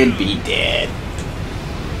it. You'd be dead.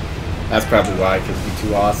 That's probably why, because it'd be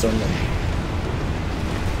too awesome.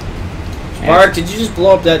 Mark, did you just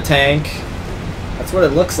blow up that tank? That's what it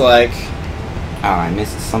looks like. Oh, I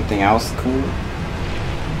missed something else cool.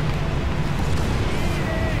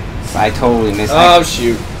 So I totally missed. Oh,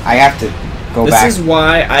 shoot. I have to go This back. is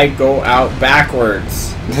why I go out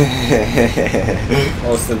backwards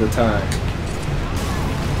most of the time.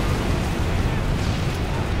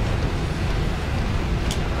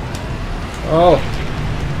 Oh,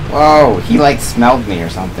 Whoa, he like smelled me or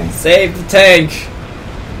something. save the tank!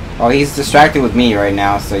 Oh, he's distracted with me right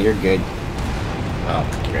now, so you're good. Oh,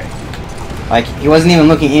 great. Like, he wasn't even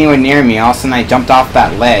looking anywhere near me. All of a sudden, I jumped off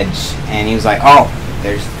that ledge, and he was like, "Oh,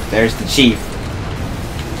 there's the chief."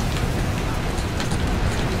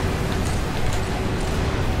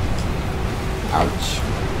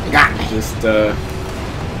 just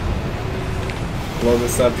blow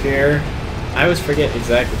this up here. I always forget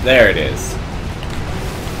exactly. There it is.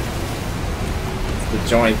 It's the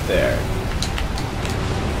joint there.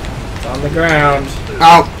 It's on the ground.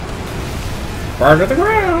 Oh! Burn to the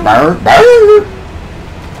ground. Burr, burr.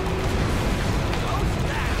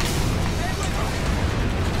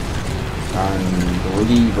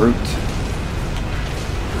 Rudy Brute.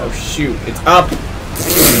 Oh shoot! It's up.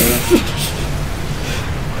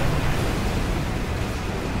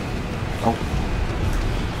 Oh.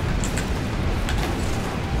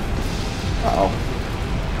 Uh-oh.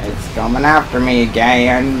 It's coming after me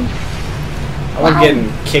again. I like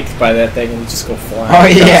getting kicked by that thing and just go flying. Oh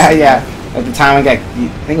yeah, yeah. At the time I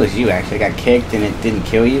think it was you actually, got kicked and it didn't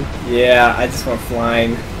kill you. Yeah, I just went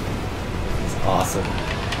flying. It's awesome.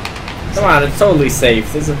 Come on, it's totally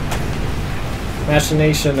safe. There's a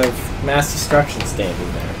machination of mass destruction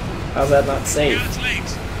standing there. How's that not safe?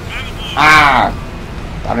 Ah!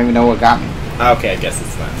 I don't even know what got me. Okay, I guess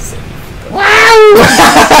it's not safe. Wow!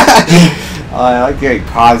 Oh, I like to get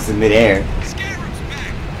paused in midair.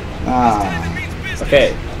 Ah.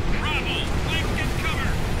 Okay.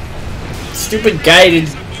 Stupid guided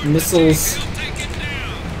missiles.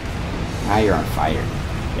 Now you're on fire.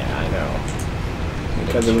 Yeah, I know.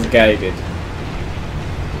 Because it was guided.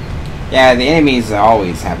 Yeah, the enemies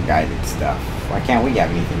always have guided stuff. Why can't we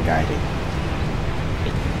have anything guided?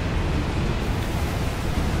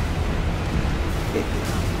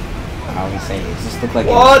 I always say, it just looked like it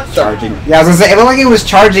was charging. Yeah, I was gonna say, it looked like it was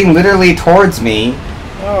charging literally towards me.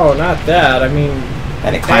 Oh, not that. I mean,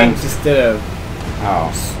 That it Tank climbed. just did a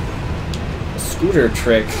Oh. scooter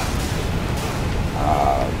trick.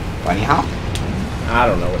 Bunny hop? I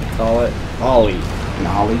don't know what to call it. Ollie. An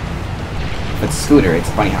ollie? If it's scooter, it's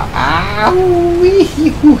a bunny hop. Ow! Wee hee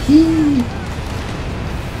hoo hee!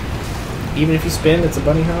 Even if you spin, it's a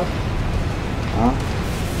bunny hop? Huh?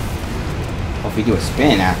 Well, if you do a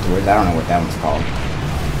spin afterwards, I don't know what that one's called.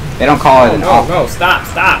 They don't call it an No, no, stop,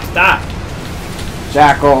 stop, stop!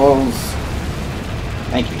 Jackals!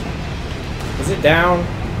 Thank you. Is it down?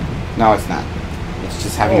 No, it's not. It's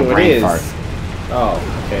just having a Oh, it brain is. fart. Oh,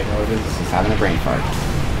 okay, no, it It's is. just having a brain fart.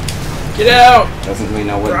 Get out! Doesn't really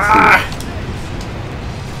know what Ah! it's doing.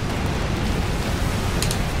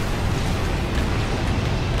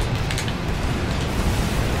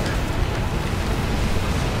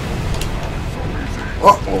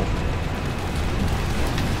 Uh-oh.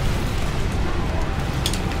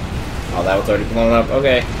 Oh, that was already blown up.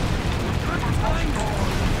 Okay.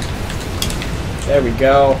 There we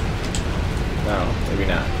go. No, maybe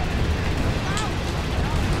not.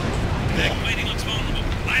 That waiting looks vulnerable.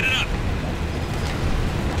 Light it up.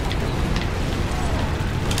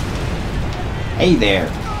 Hey there.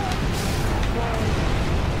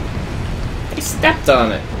 He stepped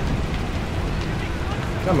on it.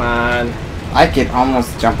 Come on. I could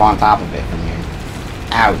almost jump on top of it from here.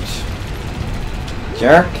 Ouch.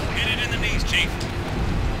 Jerk. Hit it in the knees, Chief.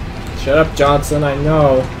 Shut up, Johnson. I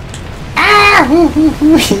know. Ah! Hoo, hoo,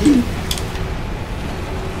 hoo, hee.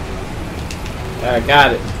 I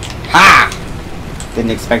got it. Ha!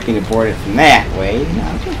 Didn't expect me to board it from that way.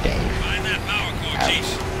 No, it's okay. Find that power core, Ouch.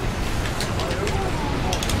 Chief.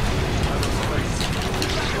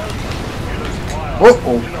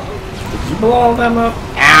 Uh-oh. Did you blow all them up?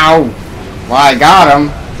 Ow! Well, I got him.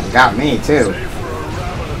 They got me, too.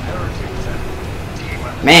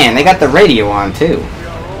 Man, they got the radio on, too.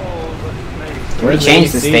 Can we Where's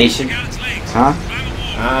change the AC? station? Got its legs. Huh?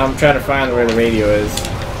 I'm trying to find where the radio is.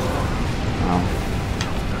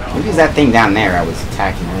 Oh. Maybe it's that thing down there I was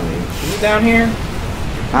attacking earlier. Is it down here?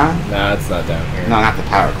 Huh? No, it's not down here. No, not the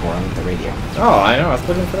power core. I meant the radio. Oh, I know. I was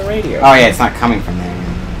looking for the radio. Oh, yeah, it's not coming from there.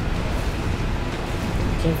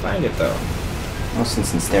 Can't find it though. No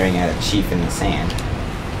sense in staring at a chief in the sand.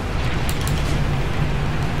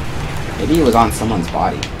 Maybe it was on someone's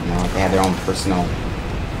body. You know, if they had their own personal,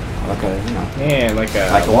 like a, you know, Man, like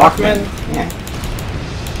a Walkman. Yeah.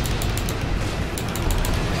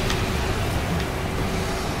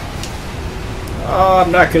 Oh,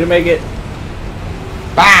 I'm not gonna make it.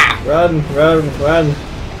 Bah! Run, run, run.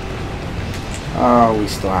 Oh, we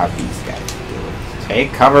still have these guys to deal with.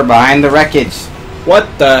 Take cover behind the wreckage. What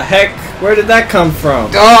the heck? Where did that come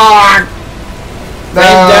from? Dog!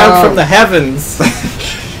 Rain down from the heavens.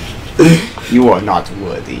 You are not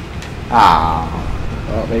worthy. Ah.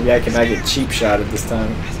 Well, maybe I can make a cheap shot at this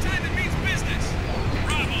time. This time it means business.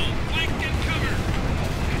 Bravo, flank and cover.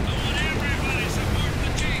 I want everybody supporting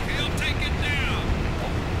the Chief. He'll take it down.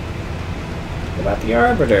 What about the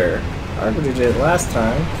Arbiter? Arbiter did it last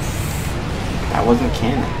time. That wasn't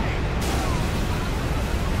canon.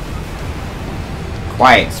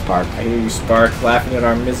 quiet, Spark. I hear you, Spark, laughing at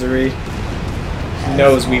our misery. He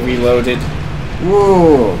knows we reloaded.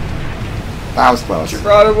 Woo! That was close.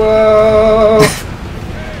 Geronimo!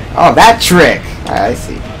 Oh, that trick! I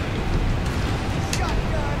see.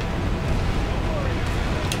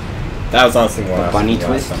 That was honestly more The awesome bunny than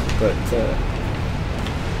twist? last time, but,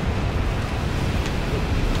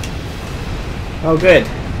 oh, good.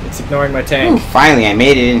 It's ignoring my Ooh, tank. finally, I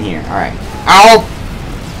made it in here. Alright. Ow!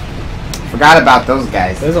 Forgot about those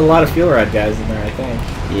guys. There's a lot of fuel rod guys in there, I think.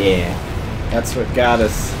 Yeah. That's what got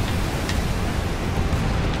us.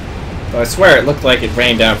 But I swear it looked like it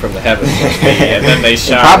rained down from the heavens, and then they It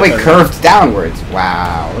shot. probably with curved downwards.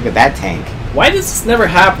 Wow, look at that tank. Why does this never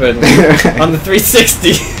happen on the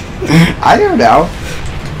 360? I don't know.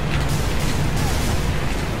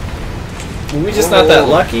 Were we just not that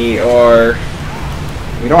lucky, or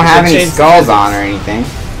We don't have any change the skulls physics. on or anything.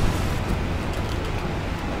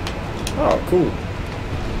 oh, cool.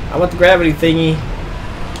 I want the gravity thingy.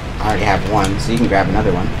 I already have one, so you can grab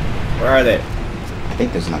another one. Where are they? I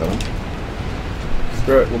think there's another one.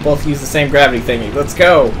 Screw it. We'll both use the same gravity thingy. Let's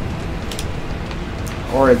go.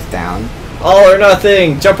 Or it's down. All or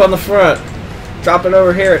nothing. Jump on the front. Drop it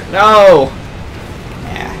over here. No.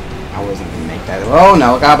 Yeah, I wasn't gonna make that. Oh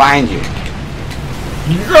no, it got behind you.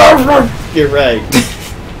 You're right.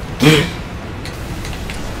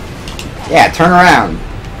 Yeah, turn around.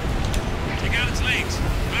 Check out its legs.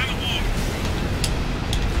 Find the wall.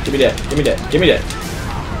 Give me that. Give me that. Give me that.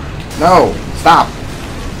 No, stop.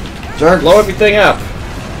 Jerk. Blow everything up.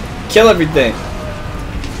 Kill everything.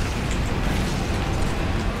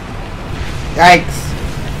 Yikes.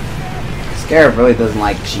 Scarab really doesn't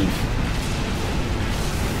like Chief.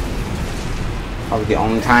 Probably the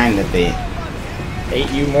only time that they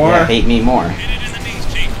Hate you more? hate me more. Hit it in the knees,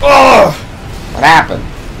 Chief. Oh! What happened?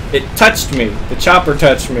 It touched me. The chopper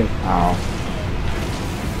touched me. Oh.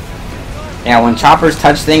 Yeah, when choppers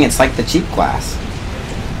touch thing, it's like the cheap class.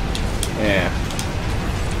 Yeah.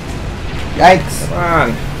 Yikes. Come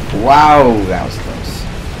on. Wow, that was close.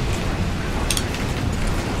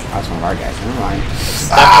 That was one of our guys. Never mind.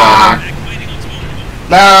 Stepped Ah! on me. Activating looks vulnerable.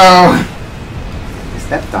 No! He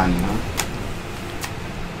stepped on you, huh?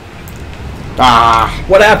 Ah!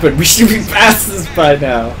 What happened? We should be past this by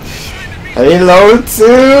now. Halo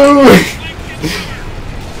 2!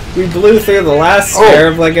 We blew through the last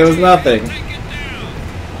scarab like it was nothing.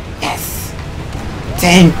 Yes!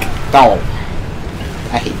 Tank! Oh.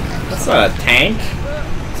 I hate that. That's not a tank.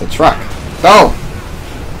 It's a truck. Go!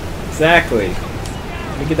 Exactly.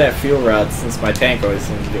 Let me get that fuel rod since my tank always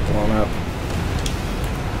seems to get blown up.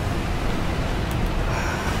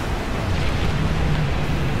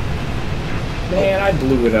 Man, I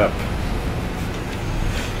blew it up.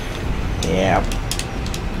 Yeah.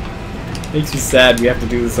 Makes me sad we have to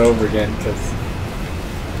do this over again because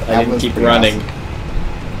I That didn't was keep pretty running.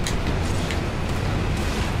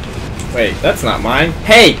 Wait, that's not mine.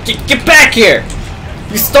 Hey, get back here!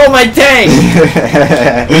 You stole my tank!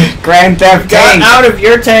 Grand Theft Got Tank! out of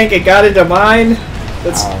your tank and got into mine?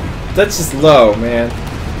 That's Oh. that's just low, man.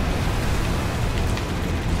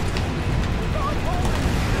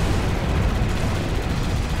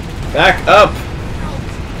 Back up!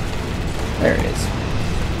 There it is.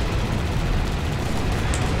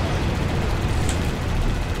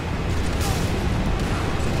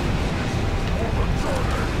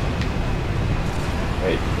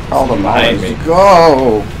 Wait, All the behind mines. me.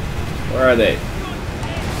 Go! Where are they?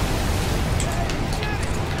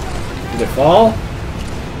 Did it fall?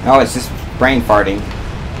 No, it's just brain farting.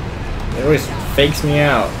 It always fakes me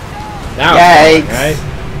out. Now Yikes. it's falling,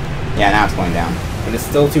 right? Yeah, now it's going down. But it's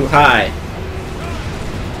still too high.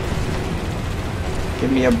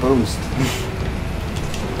 Give me a boost.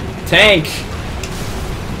 Tank!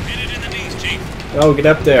 Hit it in the knees, Chief. Oh, get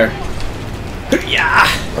up there. Yeah!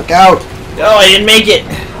 Look out! Oh, I didn't make it!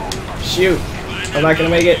 Shoot. I'm not gonna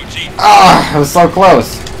make it. Chief. Ah, I was so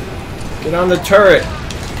close. Get on the turret.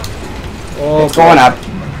 Oh, It's going God.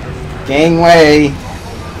 up. Gangway.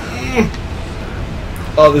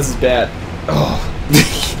 Oh, this is bad. Oh.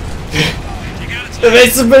 Check out its legs.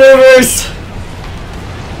 Evasive maneuvers!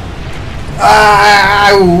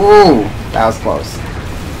 Ah, woo. That was close.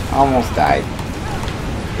 Almost died.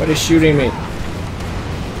 What is shooting me?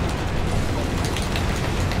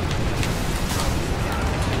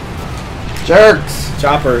 Jerks.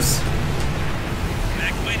 Choppers.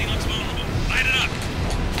 Activating looks vulnerable. Light it up.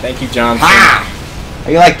 Thank you, Johnson. Ha! How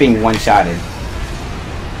you like being one-shotted?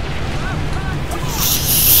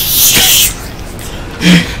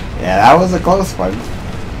 Yeah, that was a close one.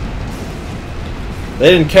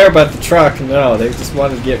 They didn't care about the truck, no. They just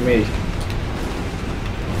wanted to get me.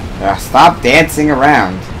 Stop dancing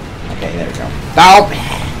around. Okay, there we go. Nope!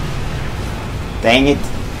 Dang it.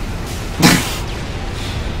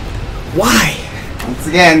 Why? Once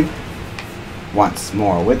again. Once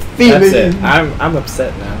more with feeling. That's it. I'm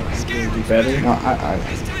upset now. I'm gonna do better. No, This time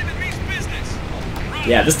it means business.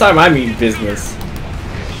 Yeah, this time I mean business. I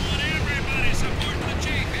want everybody supporting the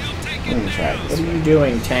chief. He'll take let it me try down. this. What are you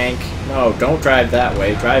doing, tank? No, don't drive that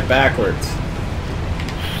way. Drive backwards.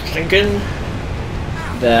 Thinking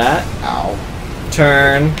that. Ow.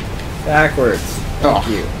 Turn backwards. Thank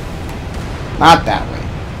Oh. you. Not that way.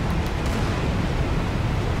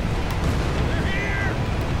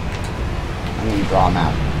 I'm gonna draw him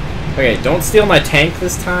out. Okay, don't steal my tank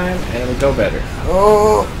this time, and it'll go better.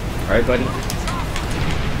 Oh! Alright, buddy. I'm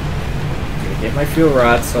gonna get my fuel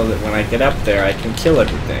rod so that when I get up there, I can kill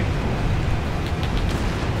everything.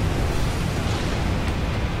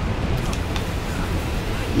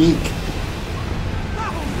 Eek.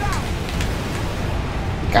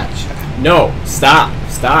 Gotcha. No! Stop!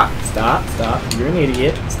 Stop! Stop! Stop! You're an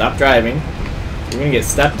idiot. Stop driving. You're gonna get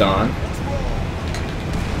stepped on. I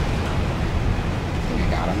think I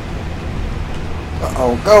got him.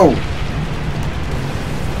 Uh-oh, go!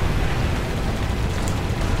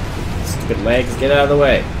 Stupid legs, get out of the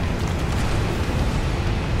way.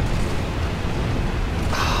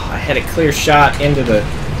 Oh, I had a clear shot into the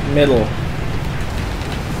middle.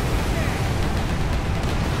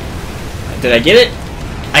 Did I get it?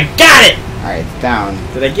 I got it! Alright, it's down.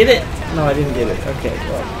 Did I get it? No, I didn't get it. Okay,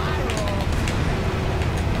 well.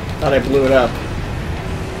 Thought I blew it up.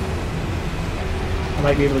 I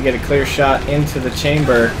might be able to get a clear shot into the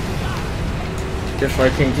chamber. Just so I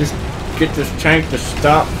can just get this tank to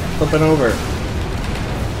stop flipping over.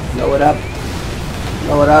 Blow it up.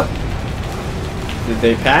 Blow it up. Did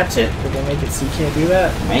they patch it? Did they make it so you can't do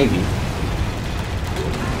that? Maybe.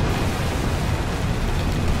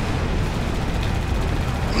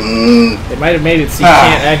 They might have made it so you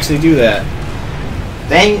can't actually do that.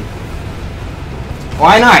 Dang.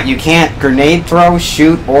 Why not? You can't grenade throw,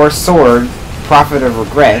 shoot, or sword. Prophet of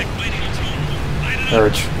regret. Or,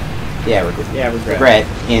 yeah, Yeah, regret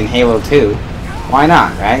in Halo 2. Why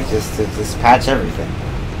not, right? Just patch everything.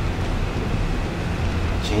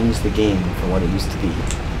 Change the game for what it used to be.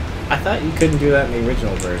 I thought you couldn't do that in the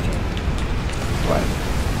original version. What?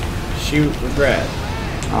 Shoot, regret.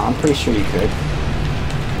 Oh, I'm pretty sure you could.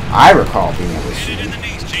 I recall being able to shoot Hit it in him. the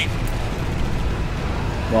knees, chief.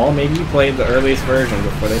 Well, maybe you played the earliest version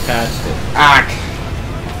before they patched it. Ah!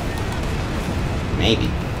 Maybe.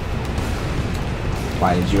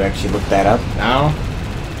 Why, did you actually look that up? Now?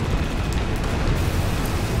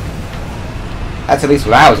 That's at least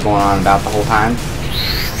what I was going on about the whole time.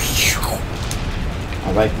 I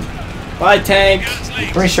was like, Bye, tank!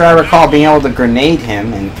 I'm pretty sure I recall being able to grenade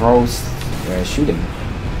him and shoot him.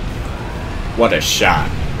 What a shot.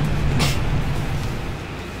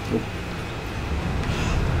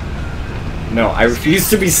 No, I refuse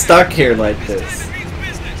to be stuck here like this. It means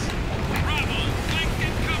business. Bravo, flank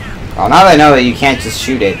and cover. Well, now that I know that you can't just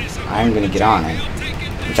shoot it, I'm gonna get on it. He'll take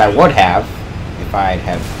it. Which I would have, if I'd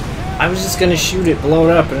have... I was just gonna shoot it, blow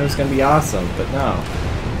it up, and it was gonna be awesome, but no.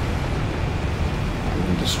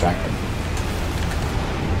 I'm distracted.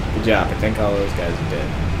 Good job, I think all those guys are dead.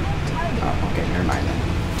 Oh, okay, never mind then.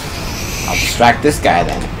 I'll distract this guy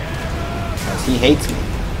then. Because he hates me.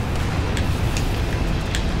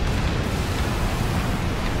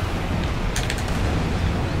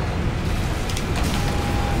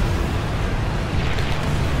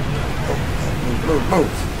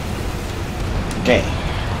 Move. Okay.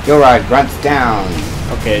 Gilrod grunts down.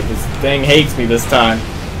 Okay, this thing hates me this time.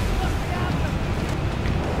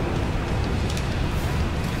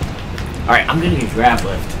 Alright, I'm gonna use grab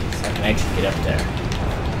lift, so I can actually get up there.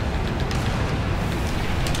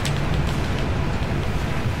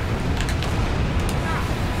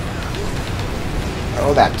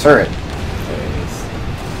 Oh, that turret. There it is.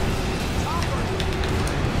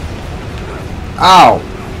 Oh!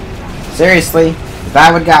 Seriously?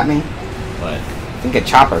 That would got me? What? I think a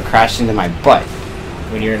chopper crashed into my butt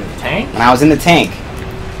When you're in the tank? when I was in the tank.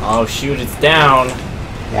 Oh shoot, it's down.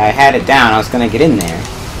 Yeah, I had it down. I was gonna get in there.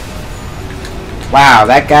 Wow,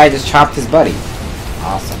 that guy just chopped his buddy.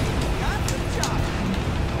 Awesome.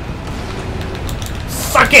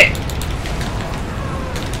 Suck it!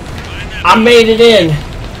 I made it in!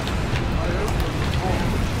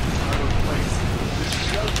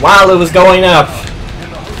 While it was going up.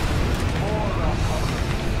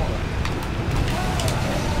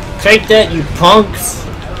 Take that, you punks!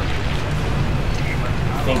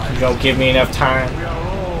 Think you don't give me enough time?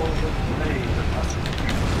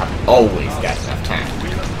 I've always got enough time.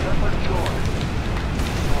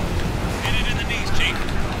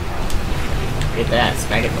 Get that.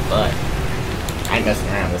 Smack it in the butt. I ain't messing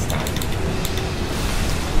around this time.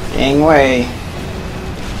 Gangway.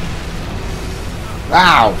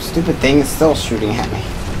 Wow, stupid thing is still shooting at me.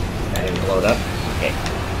 That didn't load up. Okay.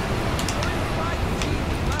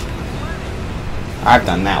 I've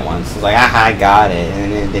done that once. It's like, aha, I got it,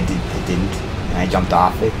 and then it didn't, and I jumped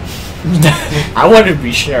off it. I wanted to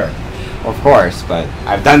be sure. Of course, but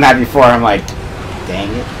I've done that before. I'm like, dang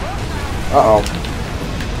it. Uh-oh.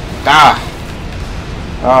 Ah!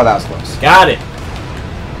 Oh, that was close. Got it.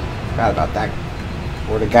 Forgot about that.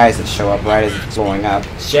 Or the guys that show up right as it's blowing up.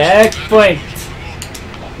 Checkpoint.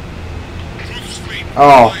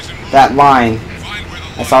 Oh, that line.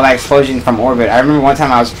 I saw that explosion from orbit. I remember one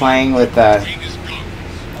time I was playing with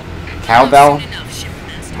cowbell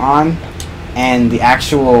on, and the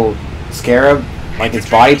actual scarab, like its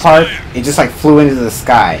body part, it just like flew into the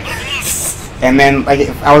sky. And then like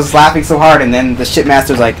I was laughing so hard, and then the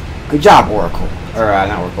shipmaster's like, "Good job, Oracle," or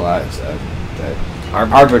not Oracle,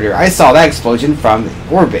 Arbiter. I saw that explosion from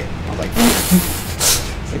orbit. I was like,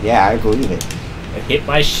 it's like, yeah, I believe it. It hit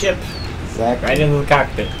my ship. Exactly. Right into the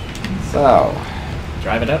cockpit. So,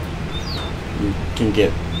 drive it up. You can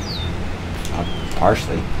get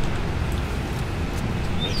partially.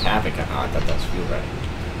 Make havoc. Oh, I thought that was fuel right.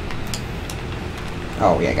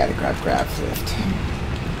 Oh yeah, I gotta grab lift.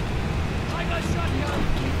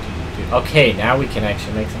 Okay, now we can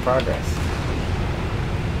actually make some progress.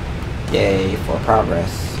 Yay for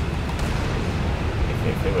progress.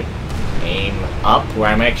 If it would aim up where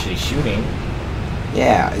I'm actually shooting.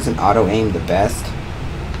 Yeah, isn't auto aim the best?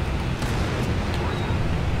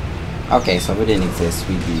 Okay, so if it didn't exist,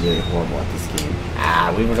 we'd be really horrible at this game.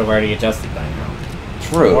 Ah, we would have already adjusted by now.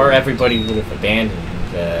 True. Or everybody would have abandoned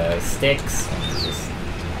the sticks and just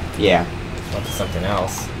yeah. went to something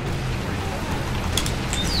else.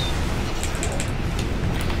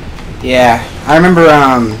 Yeah, I remember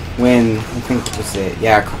when I think it was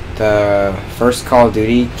the first Call of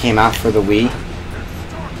Duty came out for the Wii.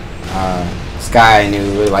 This guy I knew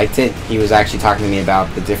really liked it. He was actually talking to me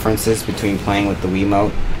about the differences between playing with the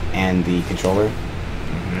Wiimote and the controller.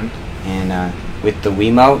 Mm-hmm. And with the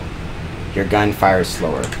Wiimote, your gun fires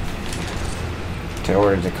slower in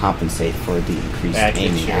order to compensate for the increased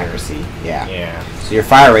aiming accuracy. Yeah. Yeah. So your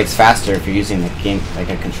fire rate's faster if you're using the game like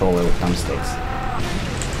a controller with thumbsticks.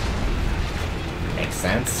 Makes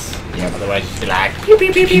sense. Yep. Otherwise, you'd be like, pew,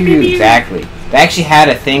 pew, pew, pew, pew, pew. Exactly. They actually had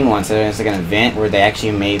a thing once. It was like an event where they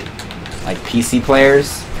actually made like PC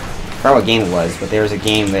players. I forgot what game it was, but there was a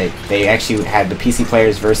game that they actually had the PC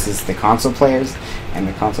players versus the console players, and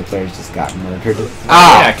the console players just got murdered.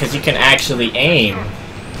 Ah! Yeah, because you can actually aim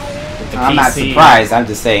with the I'm PC. not surprised. I'm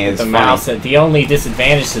just saying it's the funny. mouse. The only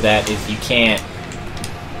disadvantage to that is you can't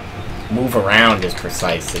move around as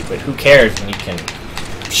precisely. But who cares when you can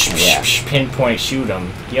pinpoint shoot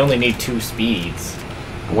them? You only need 2 speeds.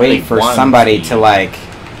 Wait for one somebody speed. to like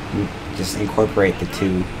just incorporate the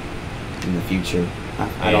 2 in the future.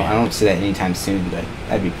 I don't see that anytime soon, but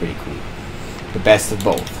that'd be pretty cool. The best of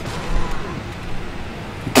both.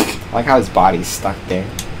 I like how his body's stuck there.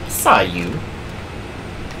 I saw you.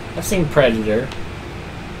 I've seen Predator.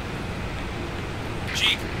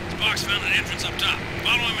 Chief, Fox found an entrance up top.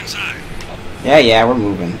 Follow him inside. Yeah, we're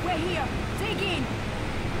moving. We're here. Dig in.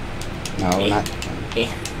 No, not. Hey,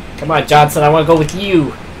 come on, Johnson. I want to go with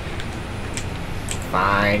you.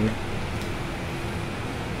 Fine.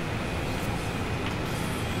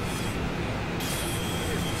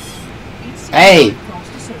 Hey!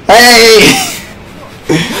 Hey!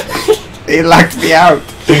 He locked me out.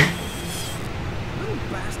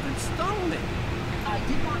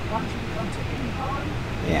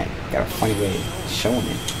 Yeah, got a funny way of showing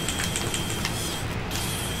it.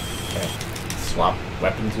 Okay. Swap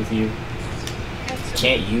weapons with you.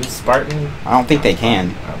 Can't use Spartan. I don't think they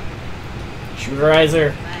can.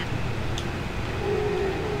 Shooterizer.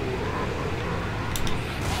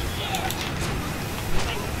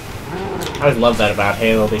 I always love that about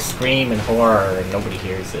Halo. They scream in horror and nobody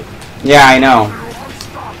hears it. Yeah, I know.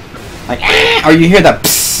 Like, or you hear the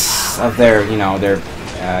psst of their, their.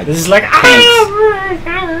 This is like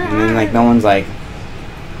and then like no one's like.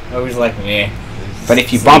 Always like meh. But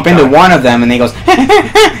if you bump into one of them and they goes,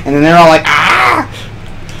 and then they're all like, ah!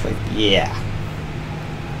 It's like, yeah.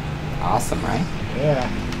 Awesome, right? Yeah.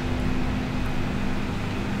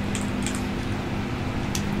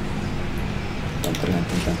 Dun, dun, dun,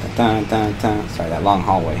 dun, dun, dun, dun, dun. Sorry, that long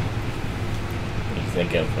hallway. What do you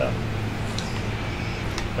think of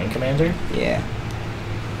Wing Commander? Yeah.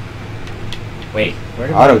 Wait,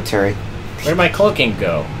 where Auto turret. did my cloaking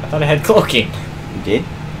go? I thought I had cloaking. You did?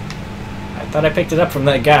 I thought I picked it up from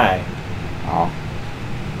that guy. Oh.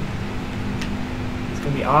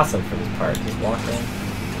 be awesome for this part. Just walk in.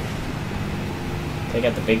 Take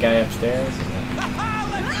out the big guy upstairs.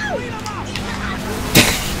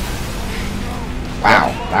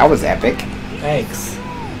 Wow, that was epic. Thanks.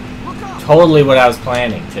 Totally what I was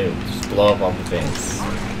planning too. Just blow up all the things.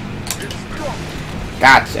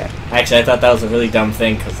 Gotcha. Actually, I thought that was a really dumb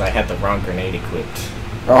thing because I had the wrong grenade equipped.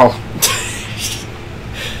 Oh.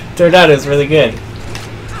 Turned out it was really good.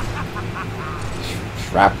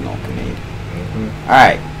 Shrapnel grenade.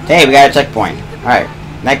 Alright. Hey, we got a checkpoint. Alright.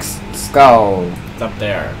 Next skull. It's up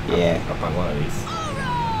there. Yeah. Up on one of these.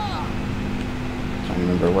 Trying to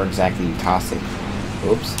remember where exactly you toss it.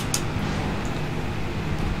 Oops.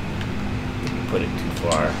 Put it too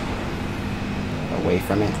far. Away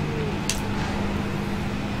from it.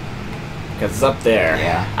 Because it's up there.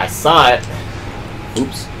 Yeah. I saw it.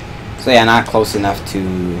 Oops. So yeah, not close enough to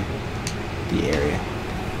the area.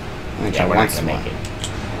 I'm gonna try Yeah, we're not once gonna more. make it.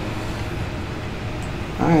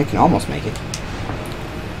 I can almost make it.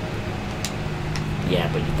 Yeah,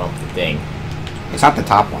 but you bumped the thing. It's not the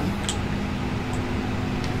top one.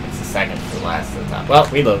 It's the second to the last to the top. Well,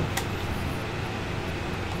 reload.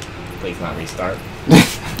 Please not restart.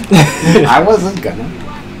 I wasn't gonna.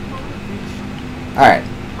 Alright.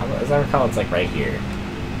 As I recall, it's like right here.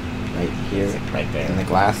 Right here. It's like right there. In the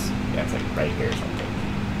glass. Yeah, it's like right here or something.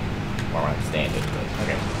 Or I'm standing, but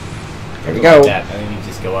okay. There we Like go. that, and then you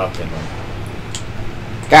just go up and like...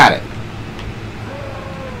 Got it.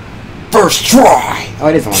 First try! Oh,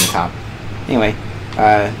 it is the one on the top. Anyway,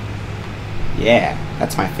 yeah.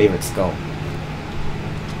 That's my favorite skull.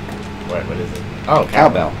 What is it? Oh,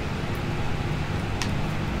 Cowbell.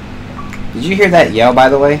 Did you hear that yell, by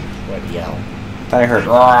the way? What yell? I thought I heard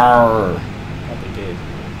roar. Probably did.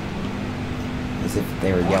 As if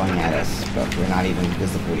they were yelling at us, but we're not even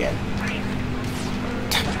visible yet.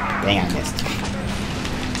 Dang, I missed.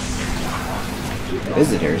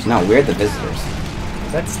 Visitors? No, we're the visitors.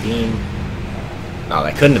 Is that Steam? No,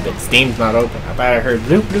 that couldn't have been. Steam's not open. I thought I heard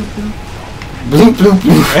bloop bloop bloop. Bloop, bloop,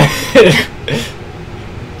 bloop.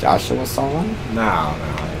 Joshua saw one? No.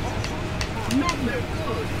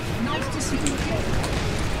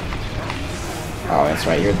 Oh, that's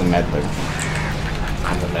right. You're the meddler.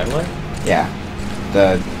 I'm the meddler? Yeah.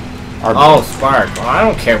 The... Oh, Spark. Well, I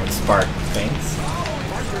don't care what Spark thinks.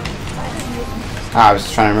 Ah, I was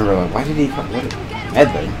just trying to remember, like, why did he... What,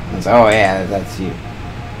 meddler? I was like, oh yeah, that's you.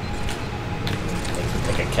 It's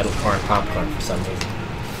like a kettle corn popcorn for some reason.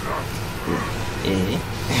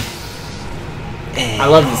 I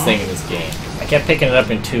love this thing in this game. I kept picking it up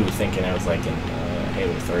in 2, thinking I was like in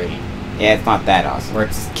Halo 3. Yeah, it's not that awesome. Where it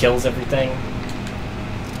just kills everything.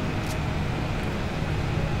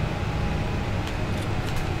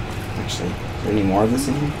 Actually, is there any more of this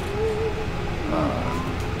in here?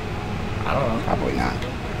 I don't know. Probably not.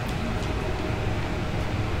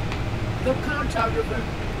 The cartographer.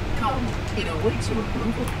 Come, it awaits your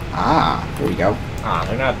approval. Ah, here we go. Ah,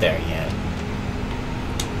 they're not there yet.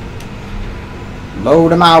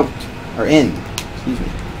 Load them out! Or in. Excuse me.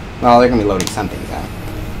 Well, they're gonna be loading some things out.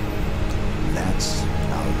 That's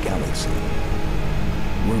our galaxy.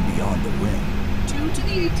 We're beyond the rim. 2 to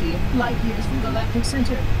the 18th light years from galactic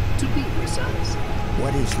center, to be precise.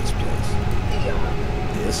 What is this place? The Ark.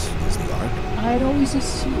 This is the Ark? I'd always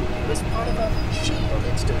assumed it was part of a shield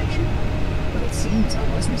installation, but it seems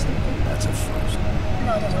I was mistaken. That's a first.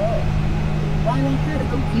 Not at all. While I had a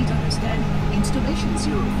complete understanding of Installation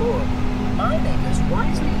 04, my makers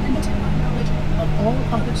wisely limited my knowledge of all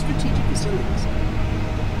other strategic facilities.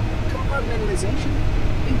 Compartmentalization,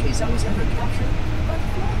 in case I was ever captured by the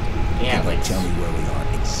flight. Yeah, like Tell me where we are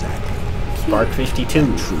exactly. Spark 52.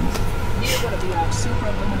 Truth. Near one of the Ark's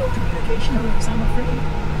supraliminal communication rooms, I'm afraid.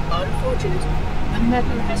 Unfortunate. The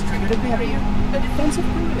meddler has triggered a barrier, a defensive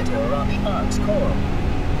perimeter around the Ark's core.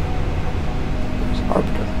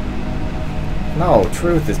 Arbiter. No,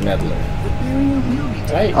 Truth is meddler. The barrier will be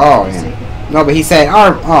taken. Oh, yeah. No, but he said,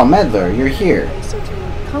 oh, meddler, you're here. Such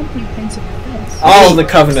a comprehensive defense. All the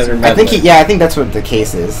Covenant are meddler. I think I think that's what the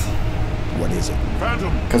case is. What is it?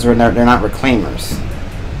 Phantom! Because they're not reclaimers.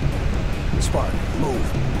 Spark, move.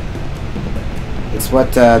 It's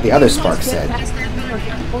what the other Spark said. Past that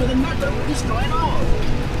barrier, or the meddler will destroy it all.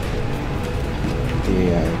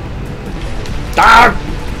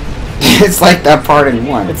 It's like that part in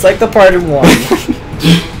 1. It's like the part in 1.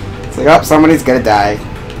 It's like, oh, somebody's gonna die.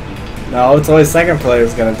 No, it's always second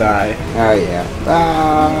player's gonna die. Oh, yeah.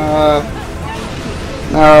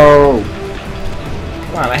 No.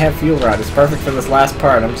 Come on, I have fuel rod. It's perfect for this last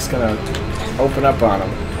part. I'm just gonna open up on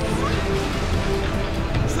him.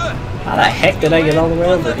 How the heck did I get all the way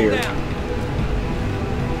over here?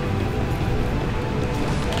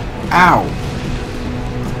 Ow.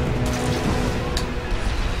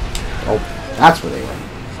 Oh, that's where they were.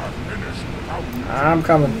 I'm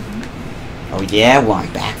coming. Oh yeah, well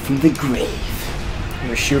I'm back from the grave. I'm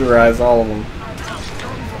gonna shooterize all of them.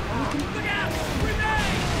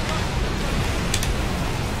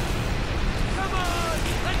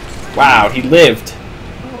 Wow, he lived.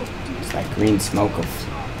 It's that green smoke of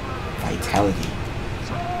vitality.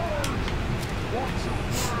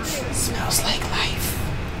 Smells like life.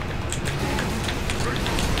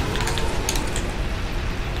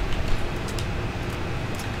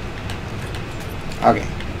 Okay.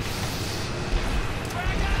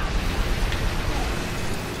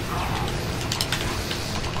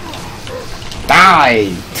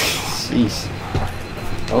 Die! Jeez.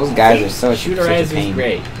 Those guys are so Shooterize is pain.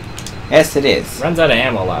 great. Yes, it is. Runs out of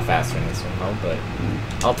ammo a lot faster in this one, though, but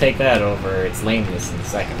I'll take that over its lameness in the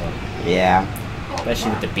second one. Yeah.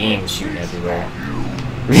 Especially with the beams shooting everywhere.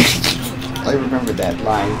 I remember that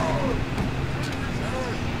line.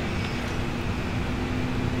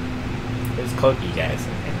 There's cloaky guys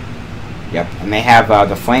in here. Yep, and they have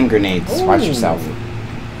the flame grenades. Ooh. Watch yourself.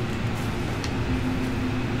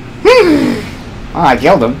 Oh, I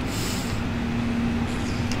killed him.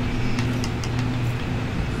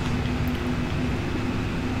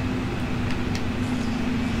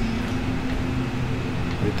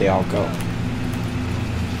 Where'd they all go?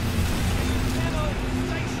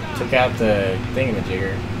 Took out the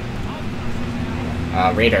thingamajigger.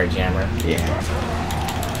 Radar jammer. Yeah.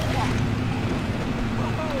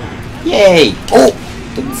 Yay! Oh!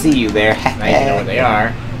 Didn't see you there. Now you know where they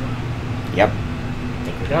are. Yep. I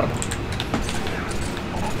think we got them.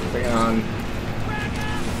 Bring it on.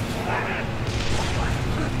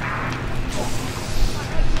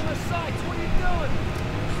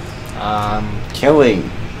 Killing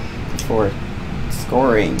before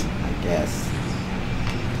scoring, I guess.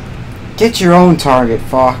 Get your own target,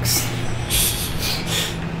 Fox.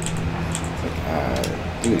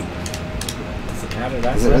 Dude. Does it matter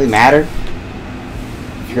that Does it really matter?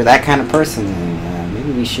 If you're that kind of person, then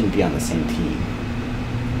maybe we shouldn't be on the same team.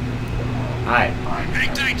 Hi.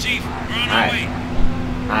 Hang tight, Chief. We're on Hi. our way.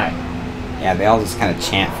 Hi. Yeah, they all just kind of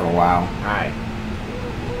chant for a while. Hi.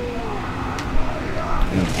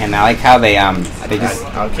 And I like how they just...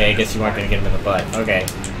 Okay, I guess you weren't gonna get him in the butt. Okay.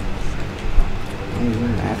 I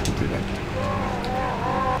have to do that.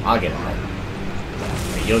 I'll get him then.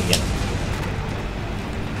 Or you'll get him.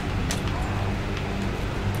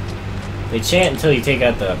 They chant until you take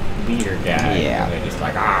out the leader guy. Yeah. And they're just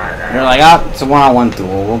like, "Arr, arr." They're like, oh, it's a one-on-one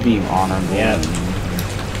duel. We'll be honorable. Yeah.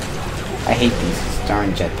 I hate these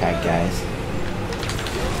darn jetpack guys.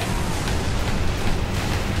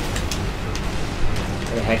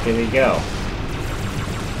 Where the heck did he go?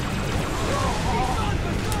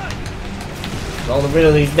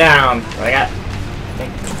 Vulnerability's down. But I got, I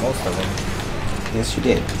think, most of them. Yes, you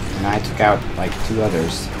did. And I took out, like, 2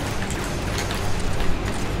 others.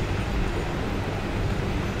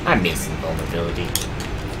 I'm missing vulnerability.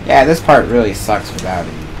 Yeah, this part really sucks without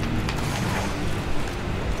it.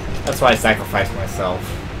 That's why I sacrificed myself.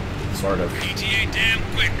 Sort of. ETA damn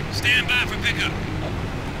quick. Stand by for pickup.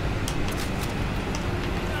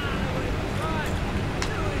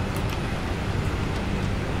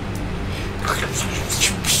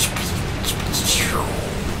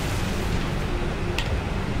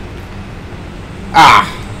 Ah!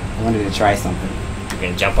 I wanted to try something. You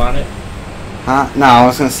gonna jump on it? Huh? No, I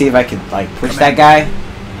was gonna see if I could, like, push that guy.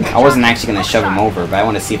 I wasn't actually gonna shove him over, but I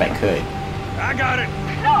wanted to see if I could. I got it.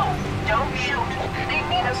 No, don't shoot. They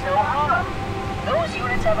mean us no harm. Those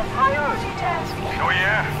units have a priority task. Oh,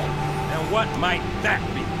 yeah? And what might that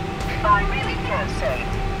be? I really can't say.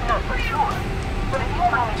 Not for sure. But if you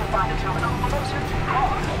manage to find a terminal closer to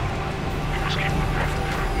home.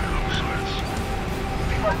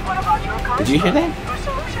 But what about your Did you hear that? Your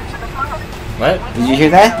solution to the problem? What? Did you hear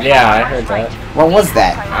that? Yeah, I heard that. What was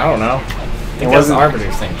that? I don't know. I think It that was wasn't-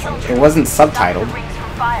 Arbiter saying something. It wasn't subtitled. Rings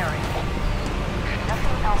from firing.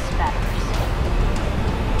 Nothing else matters.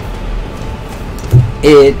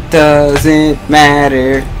 It doesn't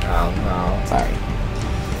matter. Oh, no. Sorry.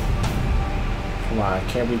 Come on,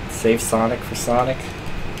 can't we save Sonic for Sonic?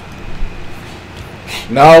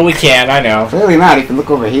 No, we can't, I know. Clearly not if you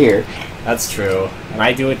look over here. That's true. And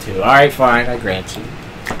I do it too. Alright, fine, I grant you.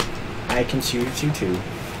 I can shoot at you too.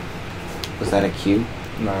 Was that a cue?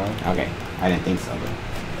 No. Okay. I didn't think so, but...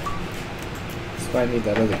 That's why I need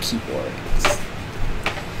that other keyboard.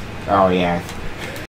 Oh, yeah.